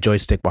play with my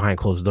joystick behind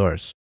closed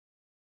doors.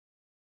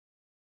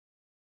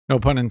 No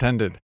pun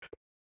intended.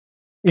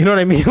 You know what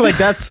I mean? Like,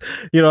 that's,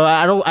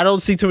 I don't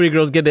see too many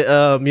girls get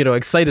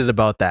excited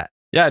about that.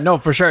 Yeah, no,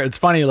 for sure. It's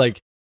funny. Like,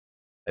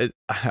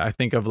 I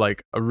think of,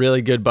 like, a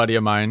really good buddy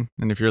of mine,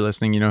 and if you're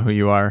listening, you know who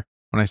you are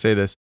when I say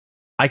this.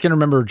 I can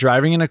remember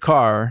driving in a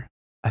car.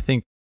 I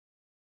think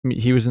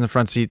he was in the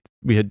front seat.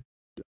 We had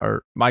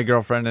my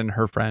girlfriend and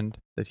her friend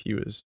that he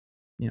was,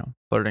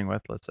 flirting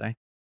with, let's say.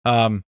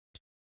 And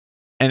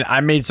I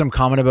made some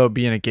comment about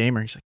being a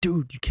gamer. He's like,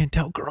 dude, you can't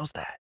tell girls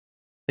that.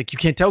 Like, you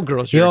can't tell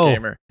girls you're a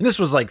gamer. And this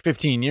was like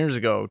 15 years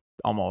ago,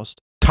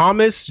 almost.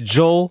 Thomas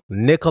Joel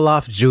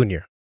Nikoloff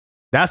Jr.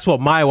 That's what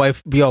my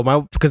wife,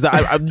 because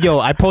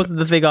I posted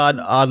the thing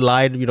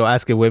online,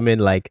 asking women,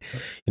 like,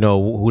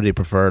 who they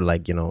prefer,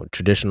 like,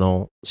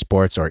 traditional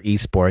sports or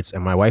eSports.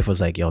 And my wife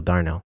was like, yo,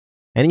 Darnell.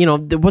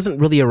 And, there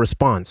wasn't really a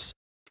response,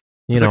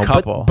 a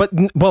couple. But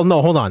well,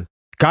 no, hold on.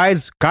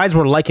 Guys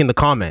were liking the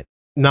comment.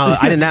 No,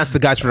 I didn't ask the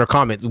guys for their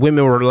comment.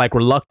 Women were like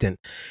reluctant,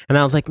 and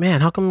I was like,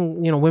 man, how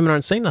come women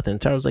aren't saying nothing?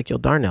 And Tara was like, yo,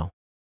 Darnell,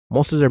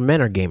 most of their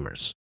men are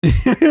gamers.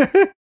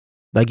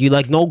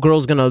 Like no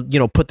girl's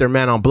gonna put their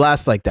man on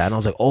blast like that. And I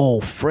was like, oh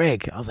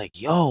frig. I was like,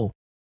 yo,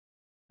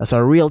 that's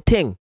a real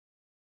thing.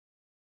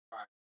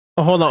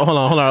 Oh, hold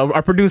on.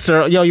 Our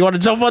producer, yo, you want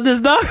to jump on this,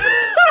 dog?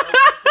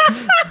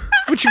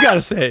 What you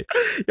gotta say?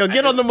 Yo,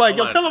 get on the mic.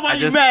 Yo, tell them why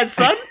you mad,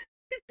 son.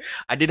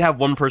 I did have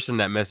one person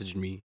that messaged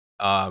me,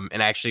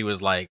 and actually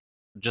was like,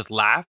 just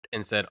laughed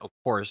and said, "Of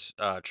course,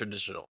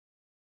 traditional."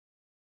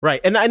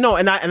 Right, and I know,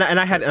 and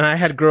I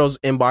had girls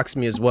inbox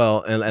me as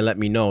well and let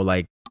me know,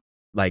 like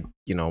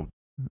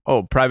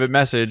Oh, private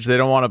message. They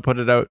don't want to put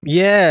it out.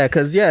 Yeah,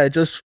 because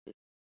so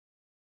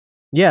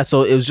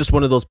it was just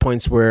one of those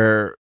points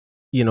where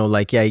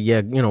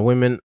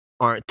women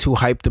aren't too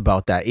hyped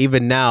about that.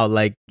 Even now,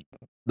 like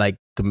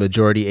the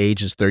majority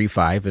age is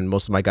 35, and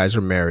most of my guys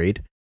are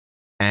married,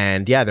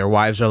 and their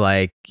wives are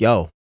like,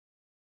 "Yo,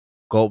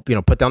 go,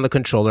 put down the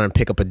controller and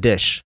pick up a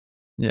dish."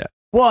 Yeah.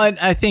 Well, and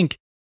I think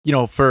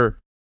for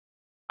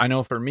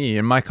me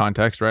in my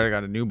context, right? I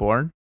got a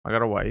newborn. I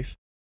got a wife.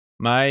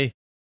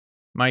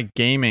 My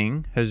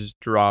gaming has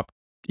dropped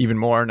even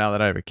more now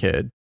that I have a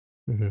kid.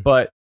 Mm-hmm.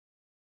 But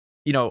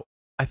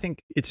I think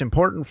it's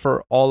important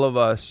for all of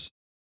us,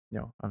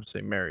 I would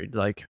say married,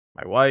 like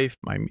my wife,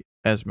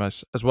 as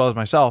well as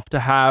myself, to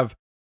have,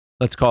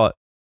 let's call it,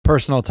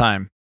 personal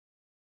time.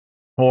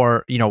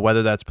 Or,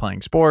 whether that's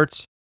playing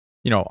sports,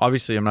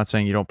 obviously I'm not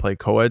saying you don't play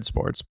co-ed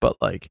sports, but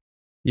like,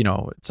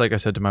 it's like I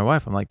said to my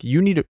wife, I'm like,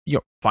 you need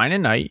to find a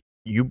night,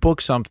 you book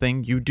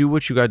something, you do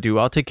what you got to do.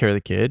 I'll take care of the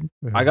kid.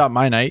 Mm-hmm. I got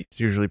my night. It's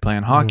usually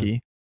playing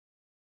hockey.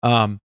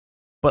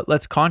 But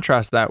let's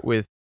contrast that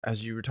with,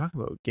 as you were talking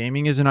about,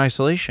 gaming is in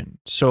isolation.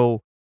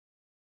 So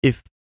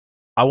if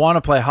I want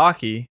to play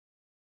hockey,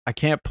 I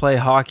can't play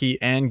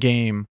hockey and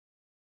game,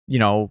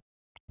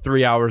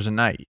 3 hours a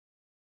night,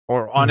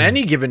 or on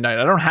any given night.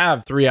 I don't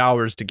have 3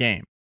 hours to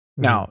game.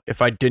 Now,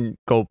 if I didn't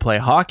go play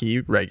hockey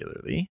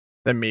regularly,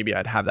 then maybe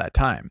I'd have that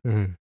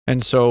time.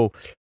 And so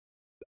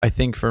I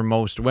think for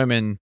most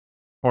women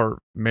or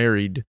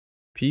married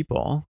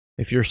people,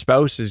 if your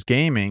spouse is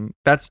gaming,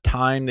 that's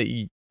time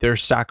that they're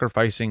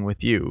sacrificing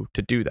with you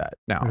to do that.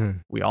 Now,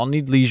 we all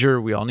need leisure.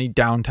 We all need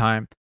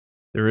downtime.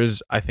 There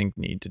is, I think,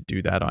 need to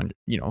do that on,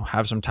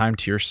 have some time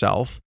to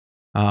yourself.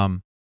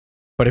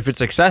 But if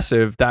it's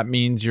excessive, that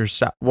means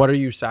what are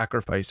you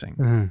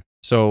sacrificing?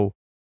 So,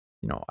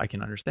 I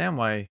can understand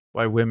why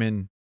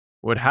women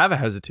would have a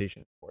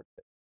hesitation towards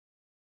it.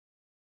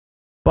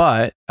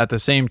 But at the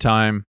same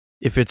time,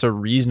 if it's a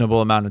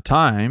reasonable amount of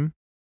time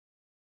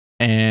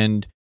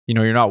and,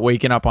 you're not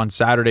waking up on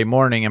Saturday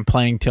morning and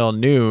playing till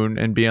noon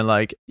and being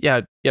like, yeah,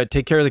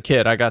 take care of the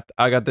kid. I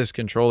got this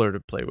controller to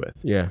play with.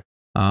 Yeah.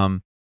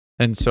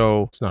 And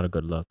so it's not a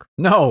good look.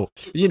 No,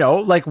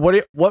 like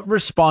what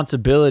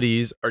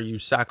responsibilities are you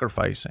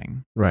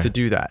sacrificing to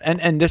do that?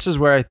 And this is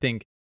where I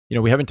think,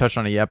 we haven't touched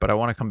on it yet, but I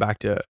want to come back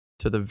to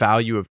the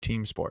value of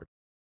team sport.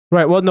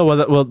 Right. Well, no.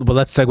 Well,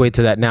 let's segue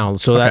to that now.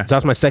 So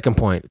that's my second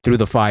point, through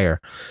the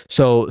fire.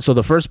 So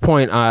the first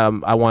point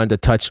I wanted to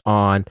touch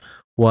on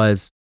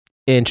was,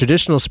 in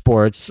traditional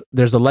sports,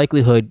 there's a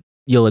likelihood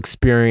you'll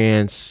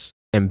experience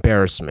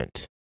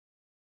embarrassment,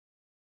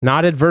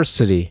 not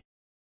adversity,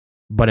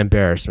 but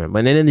embarrassment.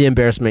 But then in the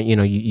embarrassment,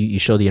 you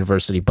show the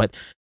adversity, but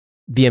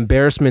the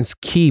embarrassment's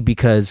key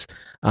because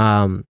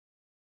being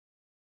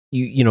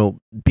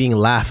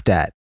laughed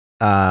at,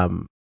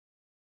 and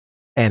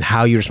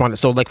how you respond.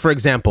 So, like, for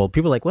example,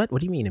 people are like, what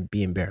do you mean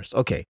be embarrassed?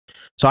 Okay,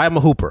 so I'm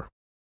a hooper,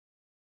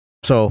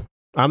 so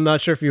I'm not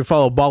sure if you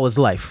follow Ball is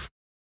Life,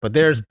 but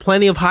there's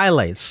plenty of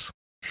highlights.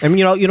 I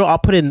mean, I'll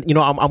put in,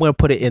 I'm going to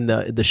put it in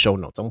the show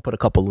notes. I'm going to put a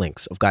couple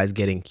links of guys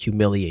getting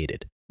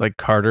humiliated, like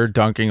Carter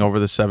dunking over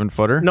the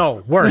 7-footer.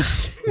 No,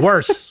 worse,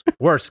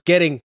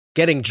 getting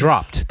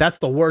dropped. That's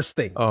the worst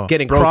thing.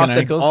 Getting crossed,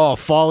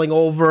 falling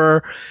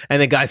over,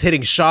 and then guys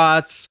hitting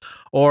shots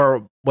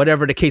or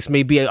whatever the case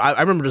may be.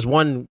 I remember there's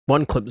one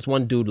clip. This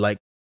one dude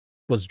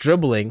was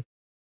dribbling,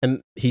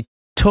 and he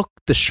took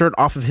the shirt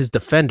off of his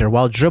defender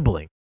while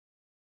dribbling.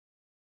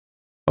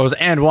 It was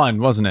and one,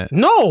 wasn't it?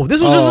 No, this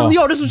was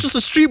just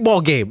a street ball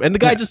game, and the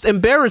guy just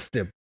embarrassed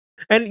him.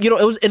 And it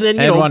was, and then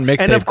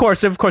and of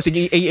course,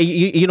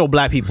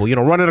 black people,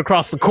 running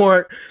across the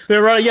court.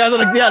 They're running,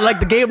 like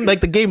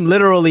the game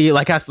literally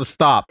has to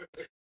stop,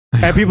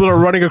 and people are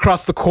running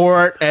across the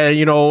court, and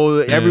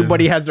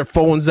everybody has their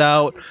phones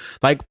out.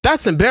 Like,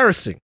 that's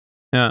embarrassing.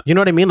 Yeah, you know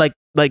what I mean? I've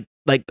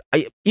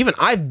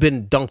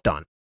been dunked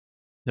on.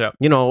 Yeah,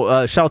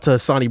 shout out to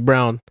Sonny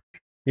Brown,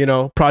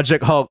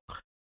 Project Hulk.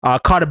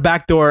 Caught a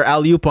backdoor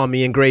alley-oop on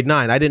me in grade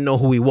 9. I didn't know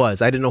who he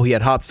was. I didn't know he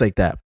had hops like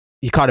that.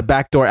 He caught a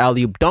backdoor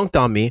alley-oop, dunked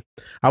on me.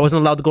 I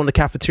wasn't allowed to go in the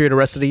cafeteria the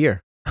rest of the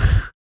year.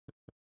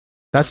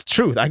 That's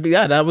truth.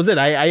 That was it.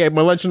 I ate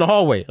my lunch in the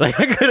hallway. Like,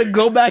 I couldn't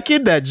go back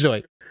in that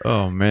joint.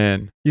 Oh,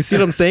 man. You see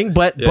what I'm saying?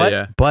 But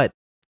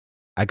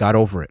I got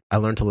over it. I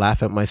learned to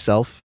laugh at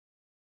myself,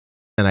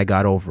 and I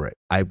got over it.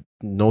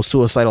 No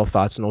suicidal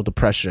thoughts, no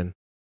depression.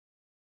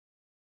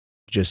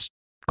 Just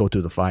go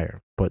through the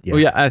fire. But yeah.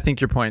 Well, yeah, I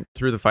think your point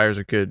through the fire is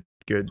a good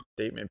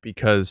statement,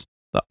 because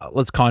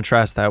let's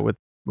contrast that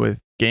with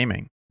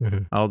gaming.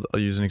 Mhm. I'll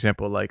use an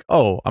example like,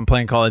 I'm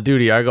playing Call of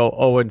Duty. I go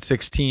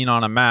 0-16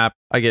 on a map.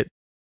 I get,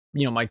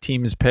 my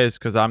team is pissed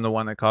because I'm the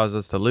one that caused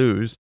us to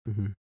lose.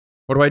 Mhm.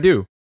 What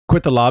do?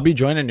 Quit the lobby,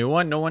 join a new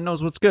one. No one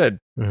knows what's good,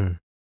 Mhm.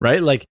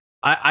 right? Like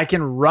I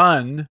can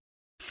run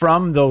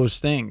from those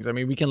things. I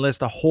mean, we can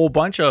list a whole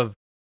bunch of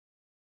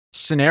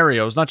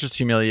scenarios, not just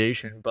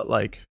humiliation, but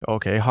like,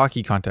 okay,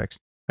 hockey context.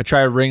 I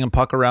try to ring and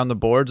puck around the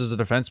boards as a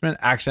defenseman,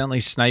 accidentally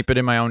snipe it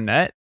in my own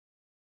net.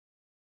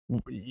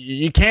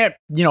 You can't,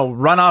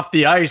 run off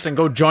the ice and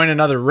go join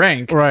another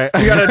rink. Right.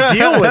 You got to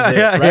deal with it,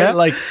 Yeah, right? yeah.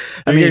 Like,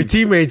 I mean, your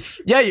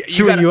teammates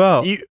chewing you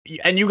out.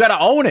 And you got to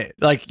own it.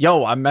 Like,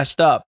 I messed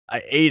up.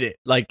 I ate it.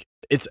 Like,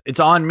 it's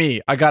on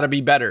me. I got to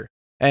be better.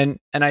 And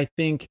I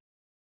think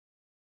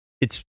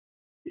it's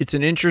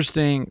an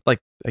interesting, like,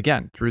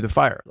 again, through the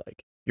fire.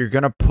 Like, you're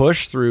going to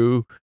push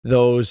through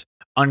those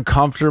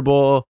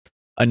uncomfortable,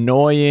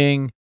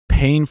 annoying,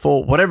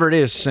 painful, whatever it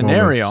is,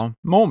 scenario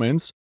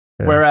moments.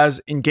 Yeah. Whereas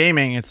in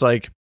gaming, it's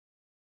like,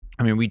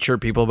 I mean, we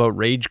chirp people about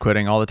rage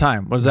quitting all the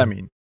time. What does that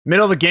mean?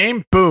 Middle of a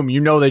game, boom,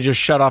 they just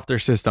shut off their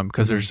system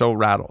because they're so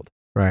rattled.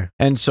 Right.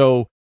 And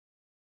so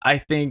I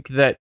think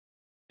that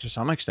to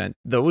some extent,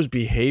 those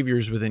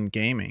behaviors within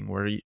gaming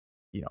where, it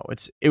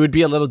would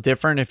be a little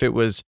different if it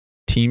was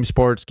team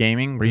sports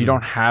gaming where you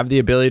don't have the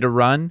ability to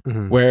run,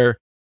 where,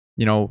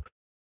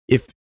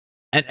 if,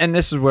 and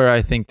this is where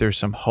I think there's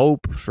some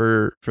hope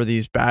for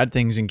these bad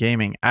things in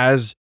gaming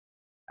as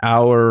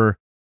our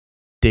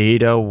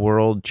data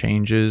world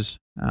changes.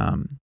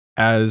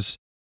 As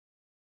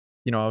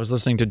I was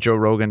listening to Joe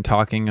Rogan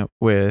talking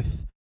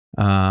with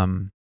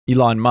Elon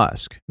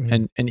Musk,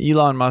 and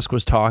Elon Musk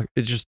was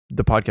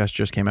the podcast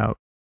just came out.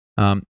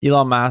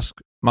 Elon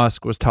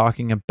Musk was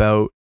talking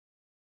about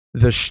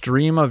the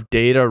stream of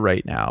data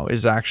right now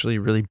is actually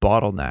really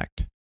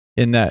bottlenecked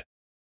in that,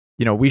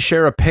 we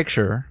share a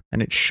picture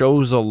and it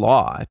shows a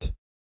lot,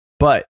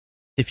 but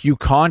if you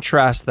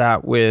contrast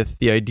that with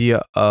the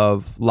idea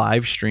of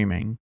live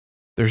streaming,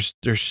 there's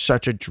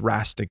such a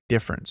drastic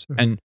difference.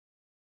 And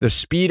the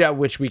speed at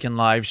which we can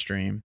live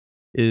stream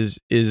is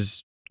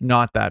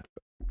not that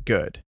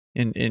good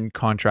in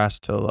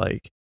contrast to,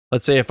 like,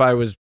 let's say if I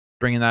was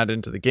bringing that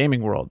into the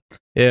gaming world,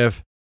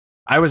 if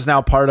I was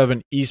now part of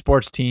an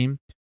eSports team,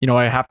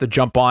 I have to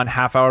jump on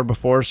half hour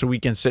before so we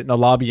can sit in a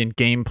lobby and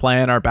game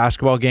plan our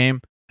basketball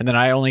game. And then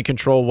I only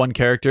control one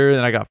character, and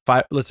I got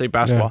 5, let's say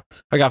basketball. Yeah.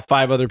 I got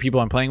 5 other people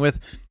I'm playing with.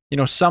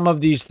 Some of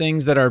these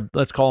things that are,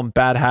 let's call them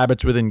bad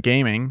habits within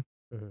gaming,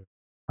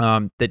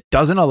 that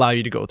doesn't allow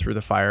you to go through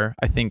the fire.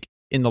 I think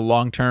in the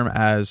long term,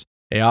 as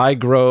AI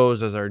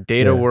grows, as our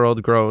data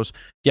world grows,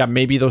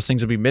 maybe those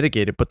things will be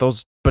mitigated.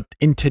 But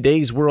in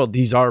today's world,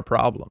 these are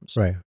problems,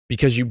 right?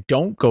 Because you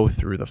don't go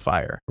through the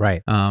fire,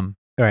 right?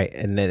 Right,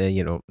 and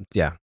then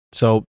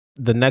So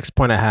the next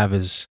point I have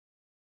is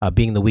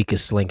being the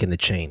weakest link in the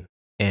chain.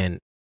 And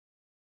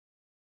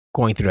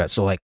going through that.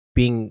 So like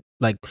being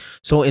like,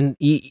 so in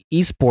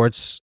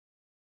esports,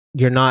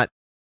 you're not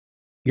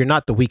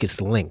the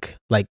weakest link.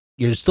 Like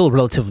you're still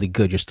relatively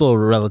good. You're still a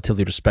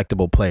relatively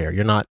respectable player.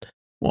 You're not,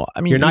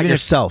 you're not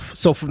yourself.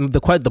 So from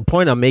the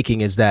point I'm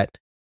making is that,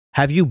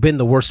 have you been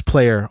the worst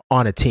player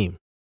on a team?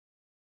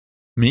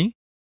 Me?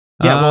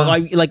 Yeah. Well,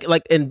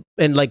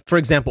 and like, for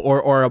example,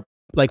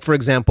 for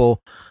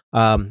example,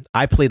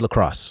 I played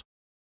lacrosse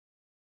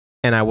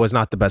and I was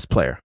not the best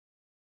player.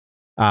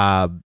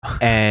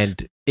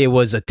 And it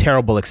was a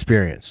terrible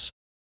experience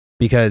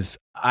because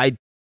I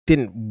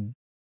didn't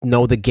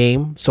know the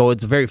game. So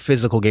it's a very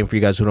physical game for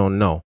you guys who don't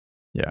know.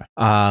 Yeah.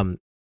 And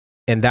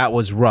that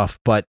was rough,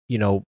 but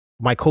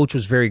my coach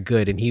was very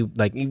good. And he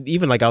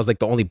even I was like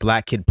the only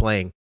black kid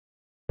playing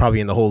probably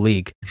in the whole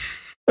league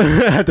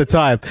at the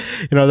time,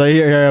 here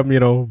I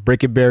am,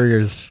 breaking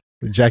barriers.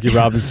 Jackie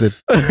Robinson.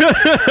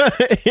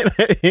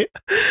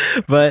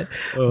 but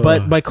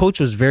my coach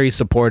was very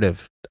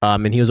supportive.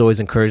 And he was always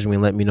encouraging me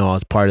and letting me know I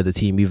was part of the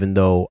team, even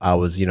though I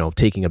was,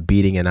 taking a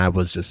beating and I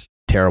was just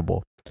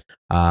terrible.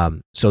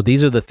 So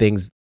these are the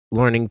things,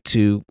 learning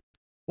to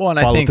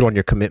follow through on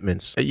your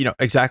commitments.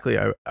 Exactly.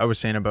 I was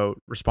saying about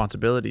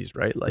responsibilities,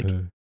 right? Like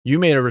you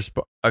made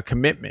a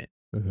commitment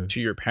to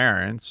your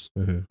parents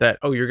that,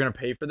 you're going to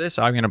pay for this.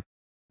 I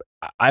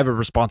have a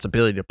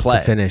responsibility to play.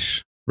 To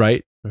finish.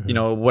 Right?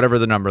 Whatever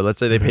the number. Let's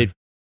say they paid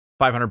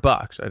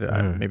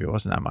 $500. Maybe it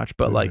wasn't that much,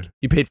 but like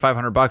you paid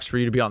 $500 for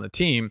you to be on the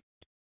team,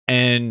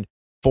 and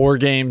 4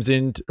 games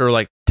in, or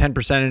like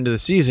 10% into the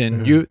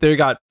season, they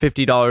got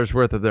 $50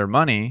 worth of their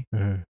money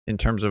in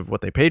terms of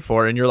what they paid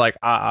for, and you're like,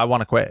 I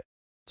want to quit.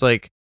 It's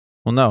like,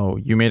 well, no,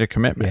 you made a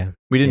commitment. Yeah.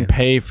 We didn't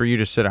pay for you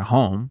to sit at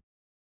home,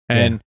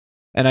 and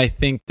I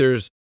think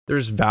there's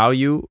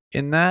value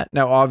in that.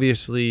 Now,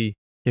 obviously,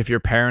 if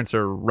your parents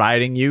are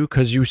riding you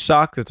because you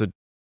suck, that's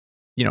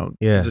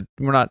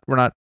we're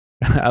not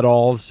at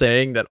all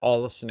saying that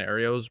all the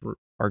scenarios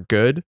are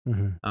good,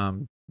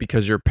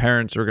 because your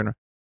parents are going to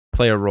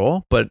play a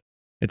role. But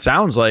it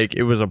sounds like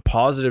it was a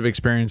positive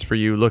experience for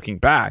you looking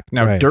back.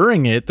 Now Right.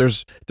 during it,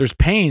 there's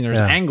pain, there's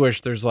Yeah.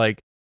 anguish, there's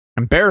like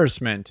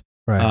embarrassment.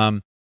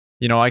 Right.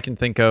 I can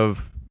think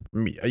of,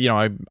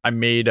 I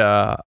made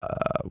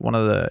one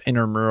of the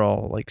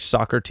intramural like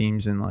soccer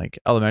teams in like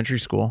elementary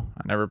school.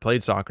 I never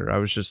played soccer. I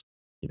was just,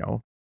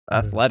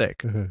 athletic.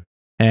 Mm-hmm.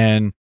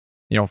 And,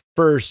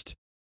 first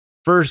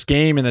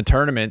game in the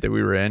tournament that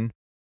we were in,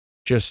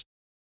 just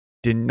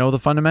didn't know the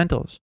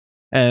fundamentals.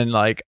 And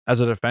like as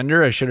a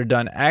defender, I should have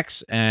done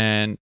X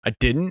and I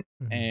didn't.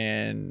 Mhm.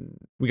 And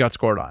we got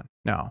scored on.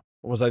 Now,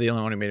 was I the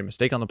only one who made a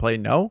mistake on the play?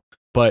 No.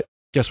 But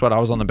guess what? I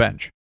was on the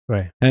bench.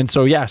 Right. And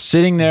so, yeah,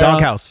 sitting there.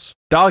 Doghouse.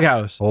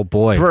 Doghouse. Oh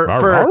boy. For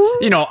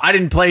I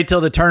didn't play till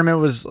the tournament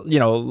was,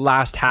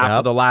 last half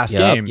of the last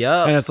game.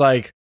 Yep. And it's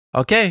like,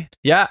 okay,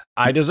 yeah,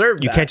 I deserve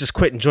that. You can't just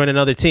quit and join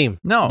another team.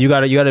 No. You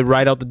gotta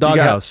ride out the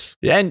doghouse.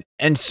 And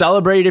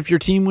celebrate if your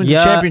team wins the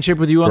Yeah. championship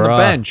with you on the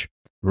bench.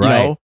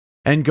 Right.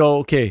 And go,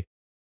 okay,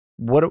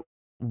 what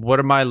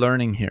am I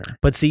learning here?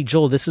 But see,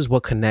 Joel, this is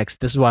what connects.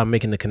 This is why I'm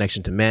making the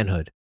connection to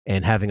manhood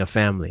and having a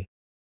family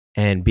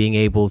and being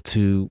able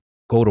to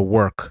go to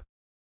work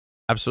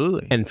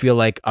Absolutely. and feel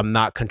like I'm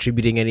not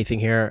contributing anything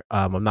here.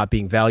 I'm not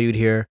being valued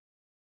here.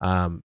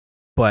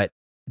 But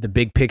the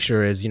big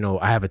picture is,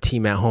 I have a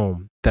team at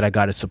home that I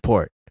got to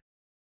support.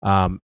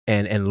 And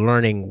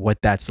learning what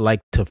that's like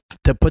to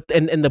put.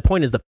 And the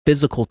point is the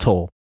physical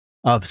toll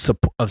of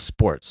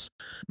sports.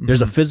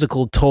 There's a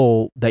physical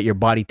toll that your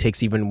body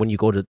takes even when you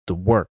go to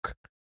work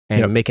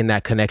and making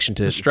that connection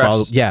to stress.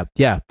 follow.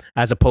 Yeah.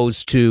 As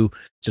opposed to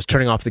just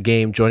turning off the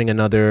game, joining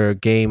another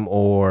game,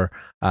 or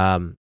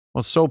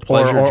so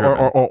pleasure driven.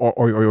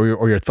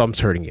 or your thumbs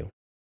hurting you.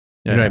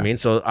 Yeah, You know what I mean?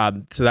 So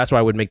that's why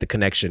I would make the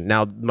connection.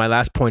 Now, my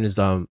last point is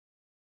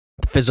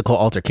physical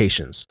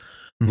altercations.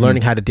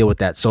 Learning how to deal with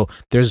that. So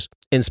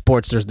in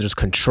sports, there's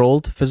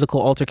controlled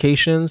physical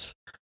altercations,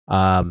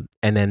 and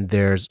then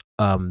there's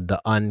the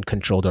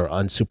uncontrolled or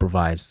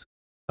unsupervised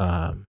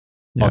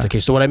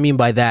altercation. So what I mean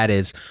by that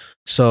is,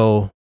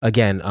 so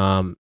again,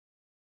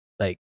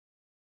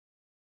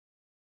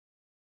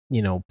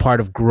 part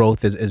of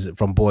growth is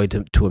from boy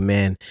to a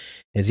man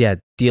is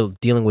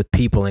dealing with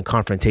people and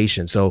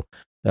confrontation. So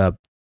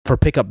for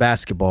pickup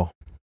basketball,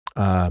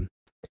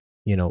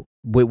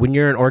 when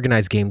you're in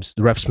organized games,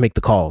 the refs make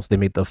the calls, they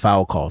make the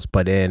foul calls,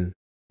 but in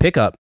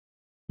pickup,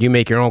 you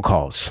make your own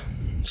calls.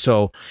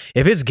 So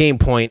if it's game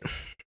point,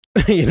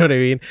 you know what I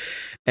mean,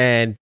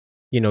 and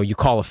you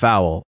call a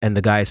foul, and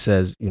the guy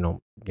says,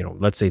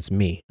 let's say it's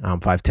me, I'm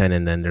 5'10",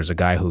 and then there's a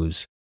guy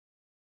who's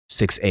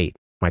 6'8",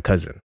 my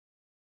cousin.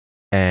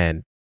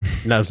 And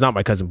no, it's not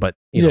my cousin, but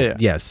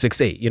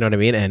 6'8", you know what I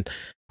mean? And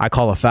I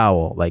call a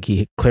foul, like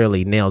he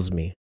clearly nails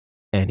me.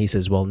 And he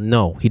says, well,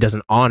 no, he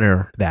doesn't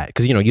honor that.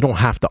 Because, you don't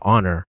have to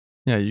honor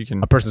you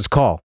can a person's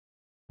call.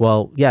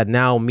 Well, yeah,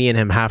 now me and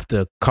him have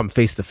to come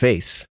face to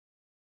face.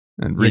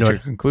 And reach a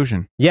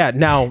conclusion. Yeah,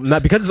 now,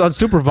 because it's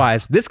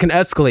unsupervised, this can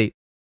escalate.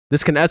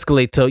 This can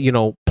escalate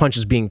to,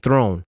 punches being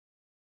thrown.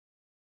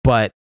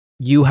 But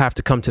you have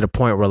to come to the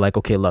point where like,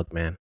 okay, look,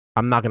 man,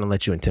 I'm not going to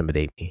let you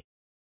intimidate me.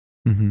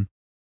 Mm-hmm.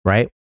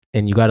 Right?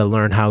 And you got to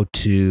learn how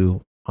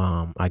to,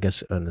 I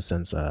guess, in a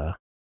sense,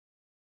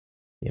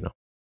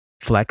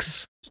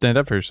 flex. Stand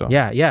up for yourself.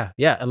 Yeah.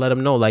 And let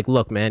them know, like,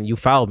 look, man, you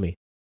fouled me.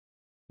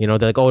 They're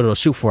like, oh, they'll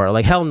shoot for it.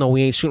 Like, hell no,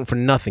 we ain't shooting for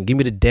nothing. Give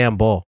me the damn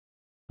ball.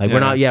 Like,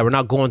 we're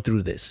not going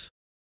through this.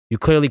 You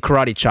clearly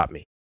karate chopped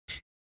me.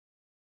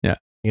 Yeah.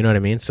 You know what I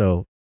mean?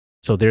 So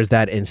there's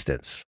that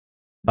instance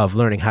of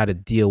learning how to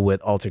deal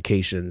with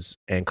altercations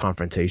and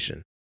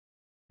confrontation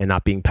and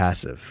not being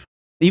passive.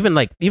 Even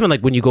like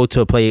when you go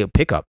to play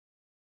pickup.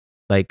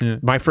 Like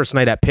my first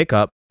night at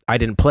pickup, I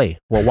didn't play.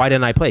 Well, why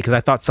didn't I play? Because I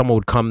thought someone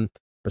would come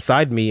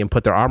beside me and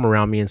put their arm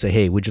around me and say,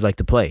 hey, would you like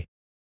to play?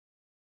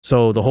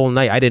 So the whole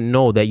night, I didn't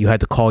know that you had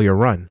to call your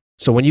run.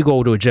 So when you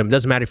go to a gym, it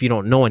doesn't matter if you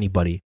don't know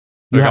anybody.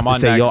 You have to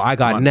say, yo, I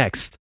got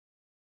next.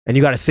 And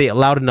you got to say it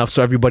loud enough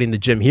so everybody in the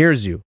gym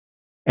hears you.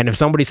 And if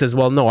somebody says,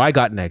 well, no, I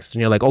got next.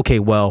 And you're like, okay,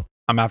 well.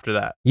 I'm after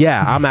that.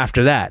 Yeah, I'm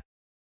after that.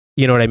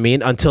 You know what I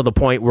mean? Until the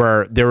point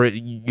where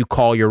you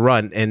call your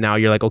run and now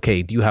you're like,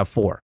 okay, do you have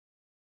 4?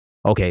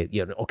 Okay,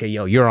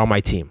 you're on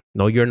my team.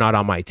 No, you're not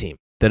on my team.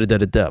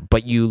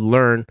 But you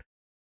learn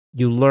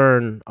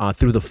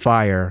through the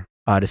fire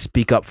to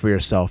speak up for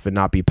yourself and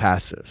not be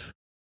passive.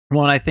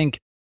 Well, and I think,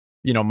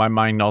 my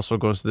mind also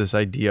goes to this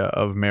idea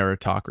of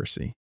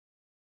meritocracy,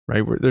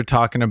 right? Where they're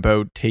talking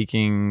about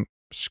taking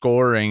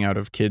scoring out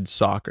of kids'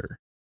 soccer.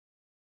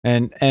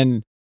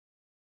 And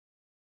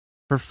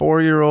for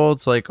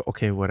 4-year-olds, like,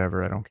 okay,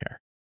 whatever, I don't care.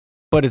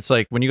 But it's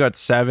like when you got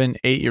 7,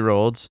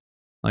 8-year-olds,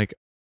 like,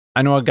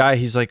 I know a guy,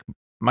 he's like,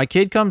 my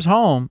kid comes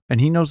home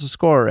and he knows the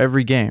score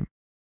every game.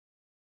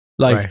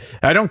 Like, right.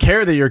 I don't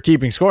care that you're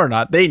keeping score or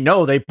not. They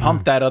know they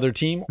pumped that other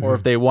team or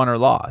if they won or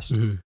lost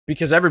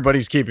because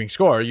everybody's keeping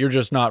score. You're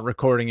just not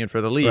recording it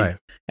for the league. Right.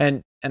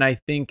 And I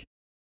think,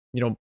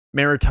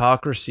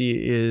 meritocracy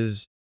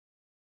is,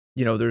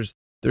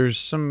 there's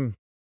some,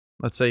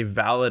 let's say,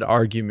 valid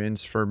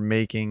arguments for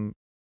making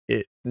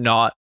it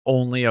not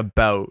only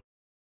about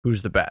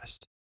who's the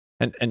best.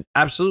 And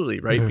absolutely,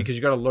 right? Mhm. Because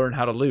you got to learn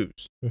how to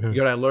lose. Mhm.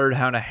 You got to learn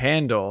how to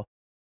handle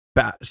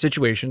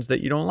situations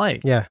that you don't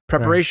like. Yeah.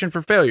 Preparation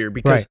for failure.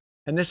 Because, Right.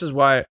 and this is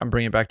why I'm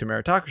bringing it back to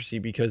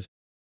meritocracy, because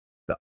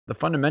the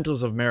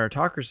fundamentals of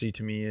meritocracy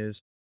to me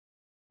is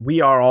we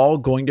are all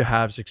going to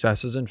have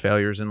successes and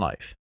failures in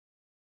life.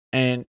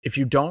 And if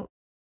you don't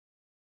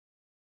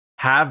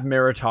have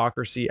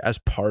meritocracy as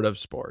part of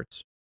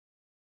sports,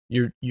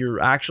 you're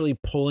actually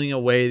pulling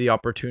away the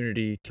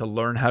opportunity to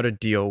learn how to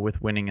deal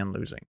with winning and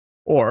losing,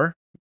 or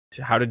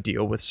to how to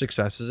deal with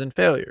successes and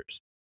failures,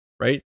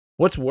 right?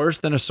 What's worse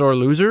than a sore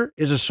loser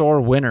is a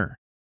sore winner.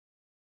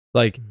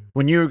 Like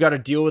when you got to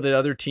deal with the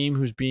other team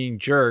who's being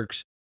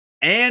jerks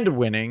and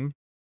winning,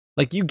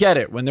 like you get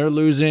it when they're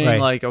losing,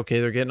 Right. like, okay,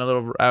 they're getting a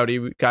little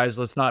rowdy. Guys,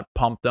 let's not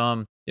pump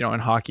them. You know,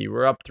 in hockey,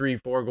 we're up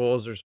 3-4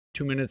 goals. There's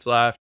 2 minutes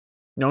left.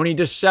 No need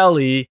to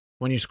selly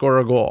when you score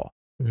a goal.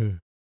 Mhm.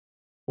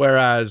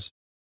 Whereas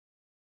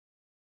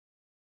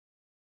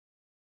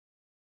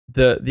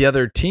the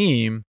other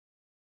team,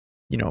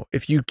 you know,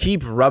 if you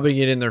keep rubbing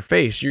it in their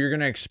face, you're going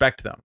to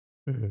expect them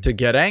Mhm. to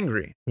get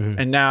angry. Mhm.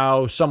 And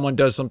now someone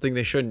does something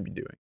they shouldn't be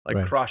doing, like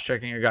Right.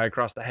 cross-checking a guy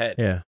across the head.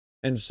 Yeah.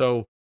 And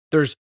so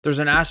there's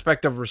an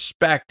aspect of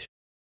respect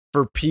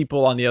for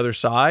people on the other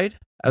side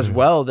as Mhm.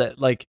 well, that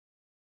like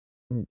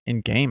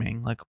in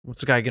gaming, like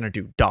what's the guy going to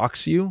do?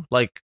 Dox you?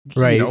 Like,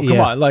 Right, you know, come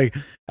yeah. on. Like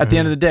at the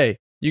end of Mhm. the day,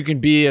 you can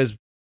be as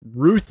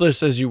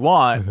ruthless as you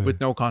want Mhm. with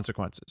no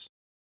consequences.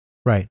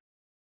 Right.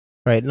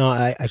 Right. No,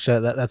 I actually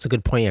that's a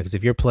good point. Yeah, because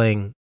if you're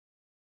playing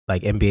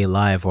like NBA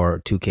Live or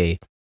 2K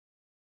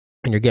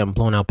and you're getting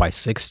blown out by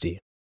 60,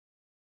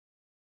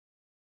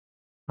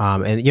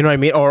 and you know what I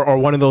mean, or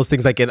one of those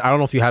things like I don't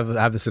know if you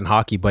have this in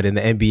hockey, but in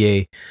the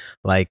NBA,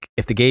 like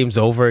if the game's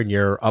over and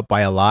you're up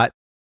by a lot,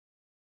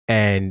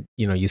 and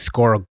you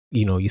score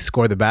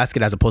the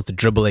basket as opposed to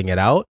dribbling it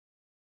out.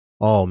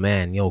 Oh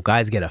man,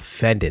 guys get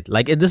offended.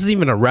 Like this is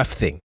even a ref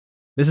thing.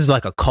 This is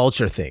like a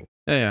culture thing.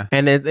 Yeah.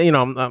 And it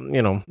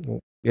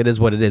is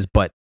what it is.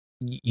 But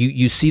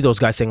you see those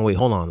guys saying, "Wait,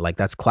 hold on, like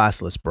that's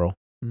classless, bro.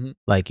 Mhm.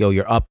 Like,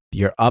 you're up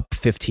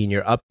 15,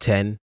 you're up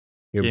 10,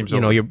 Game's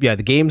over.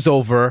 the game's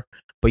over,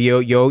 but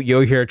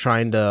you're here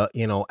trying to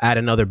add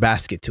another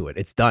basket to it.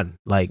 It's done.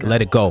 Like,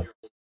 let it go.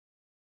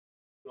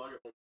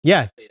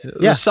 Yeah,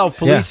 yeah,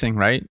 Self-policing,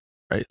 right?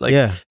 Right. Like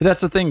yeah.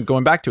 that's the thing.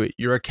 Going back to it,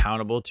 you're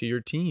accountable to your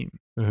team.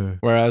 Mm-hmm.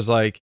 Whereas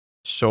like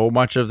so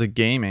much of the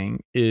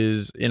gaming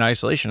is in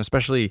isolation,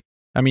 especially,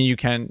 I mean, you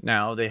can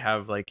now, they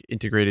have like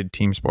integrated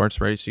team sports,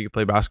 right? So you can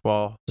play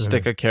basketball,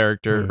 stick a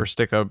character or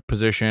stick a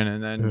position,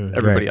 and then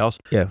everybody else.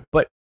 Yeah.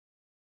 But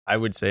I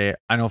would say,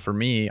 I know for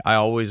me, I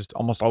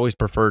almost always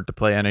preferred to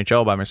play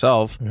NHL by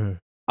myself. Mhm.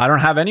 I don't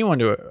have anyone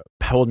to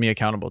hold me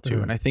accountable to.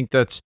 Mhm. And I think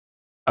that's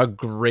a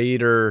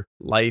greater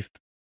life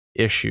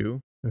issue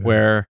Mhm.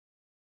 where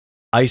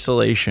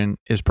isolation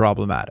is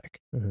problematic.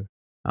 Mhm.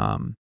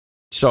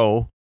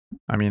 So,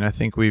 I mean, I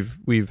think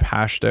we've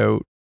hashed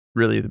out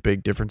really the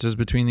big differences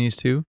between these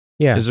two.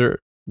 Yeah. Is there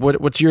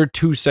what's your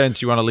 2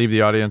 cents you want to leave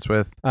the audience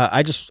with?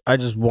 I'm just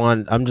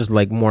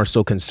like more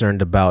so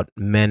concerned about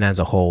men as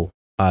a whole,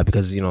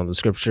 because the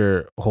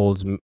scripture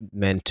holds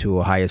men to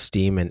a high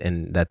esteem,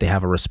 and that they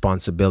have a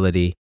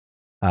responsibility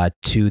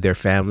to their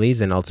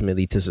families and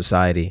ultimately to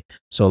society.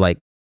 So like,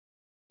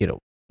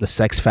 the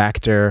sex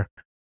factor,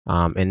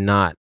 and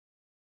not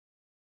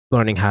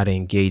learning how to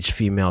engage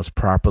females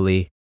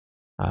properly,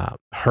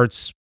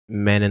 hurts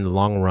men in the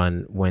long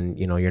run when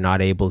you're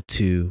not able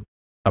to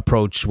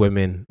approach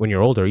women when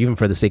you're older, even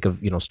for the sake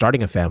of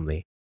starting a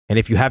family. And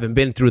if you haven't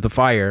been through the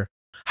fire,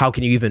 how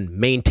can you even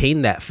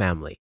maintain that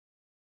family,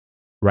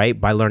 right?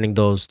 By learning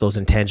those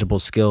intangible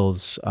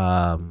skills,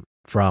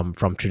 from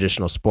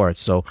traditional sports.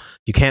 So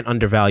you can't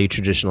undervalue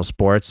traditional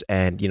sports,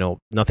 and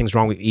nothing's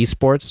wrong with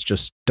eSports,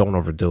 just don't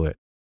overdo it.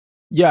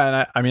 Yeah,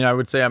 and I mean, I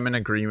would say I'm in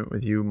agreement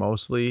with you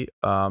mostly.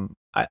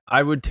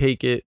 I would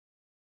take it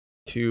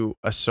to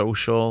a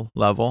social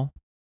level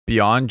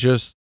beyond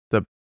just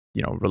the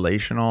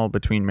relational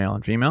between male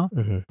and female,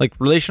 like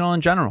relational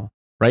in general,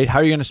 right? How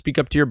are you going to speak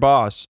up to your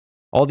boss?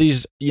 All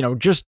these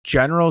just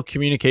general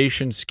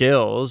communication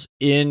skills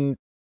in,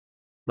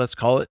 let's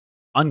call it,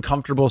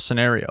 uncomfortable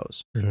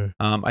scenarios.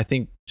 I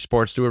think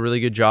sports do a really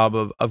good job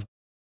of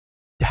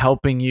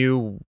helping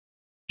you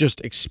just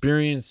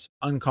experience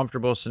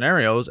uncomfortable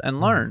scenarios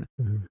and learn.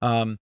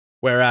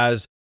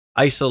 Whereas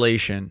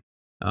isolation,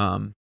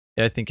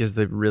 I think, is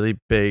the really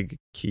big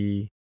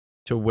key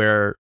to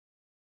where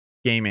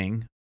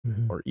gaming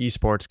or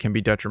esports can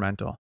be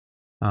detrimental.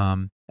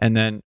 And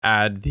then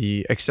add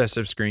the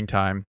excessive screen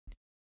time.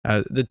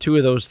 The two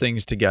of those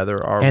things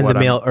together are And what the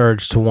male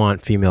urge to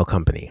want female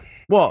company.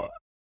 well,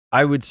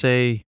 I would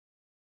say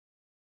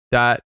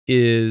that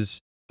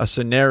is a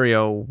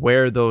scenario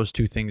where those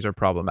two things are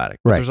problematic.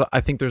 But Right. I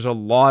think there's a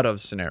lot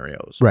of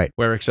scenarios Right.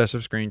 where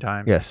excessive screen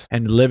time Yes.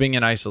 and living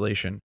in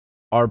isolation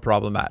are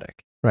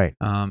problematic. Right.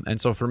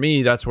 And so for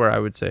me, that's where I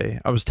would say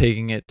I was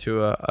taking it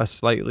to a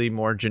slightly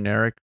more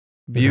generic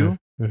view,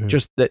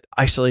 just that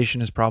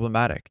isolation is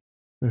problematic.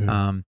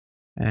 Mhm.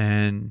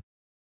 And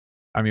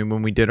I mean,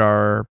 when we did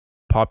our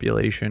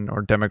population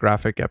or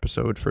demographic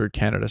episode for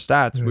Canada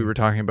Stats, we Mhm. were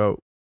talking about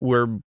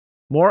we're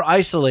more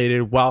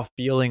isolated while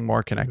feeling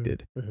more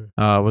connected.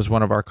 Was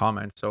one of our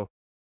comments. So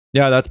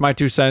yeah, that's my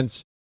 2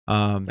 cents.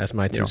 That's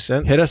my you 2 know,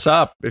 cents. Hit us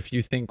up if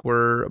you think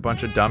we're a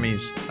bunch of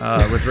dummies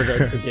with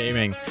regards to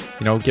gaming.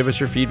 Give us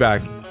your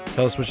feedback.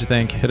 Tell us what you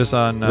think. Hit us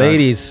on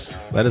Ladies,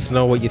 let us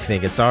know what you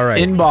think. It's all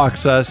right.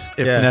 inbox us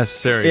if Yeah.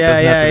 necessary. It Yeah,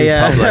 doesn't have to be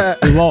yeah.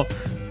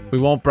 public.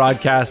 We won't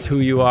broadcast who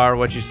you are,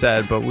 what you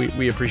said, but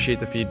we appreciate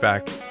the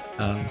feedback.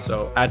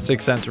 So at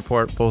 6 Cents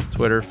Report, both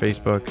Twitter,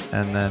 Facebook,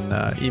 and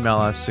then email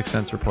us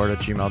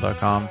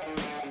 6centsreport@gmail.com.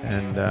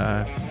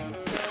 And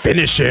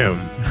Finish him.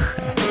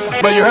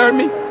 But you heard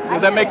me?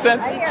 Does that make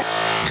sense?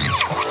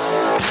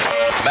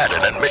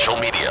 Madden and Mitchell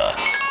Media.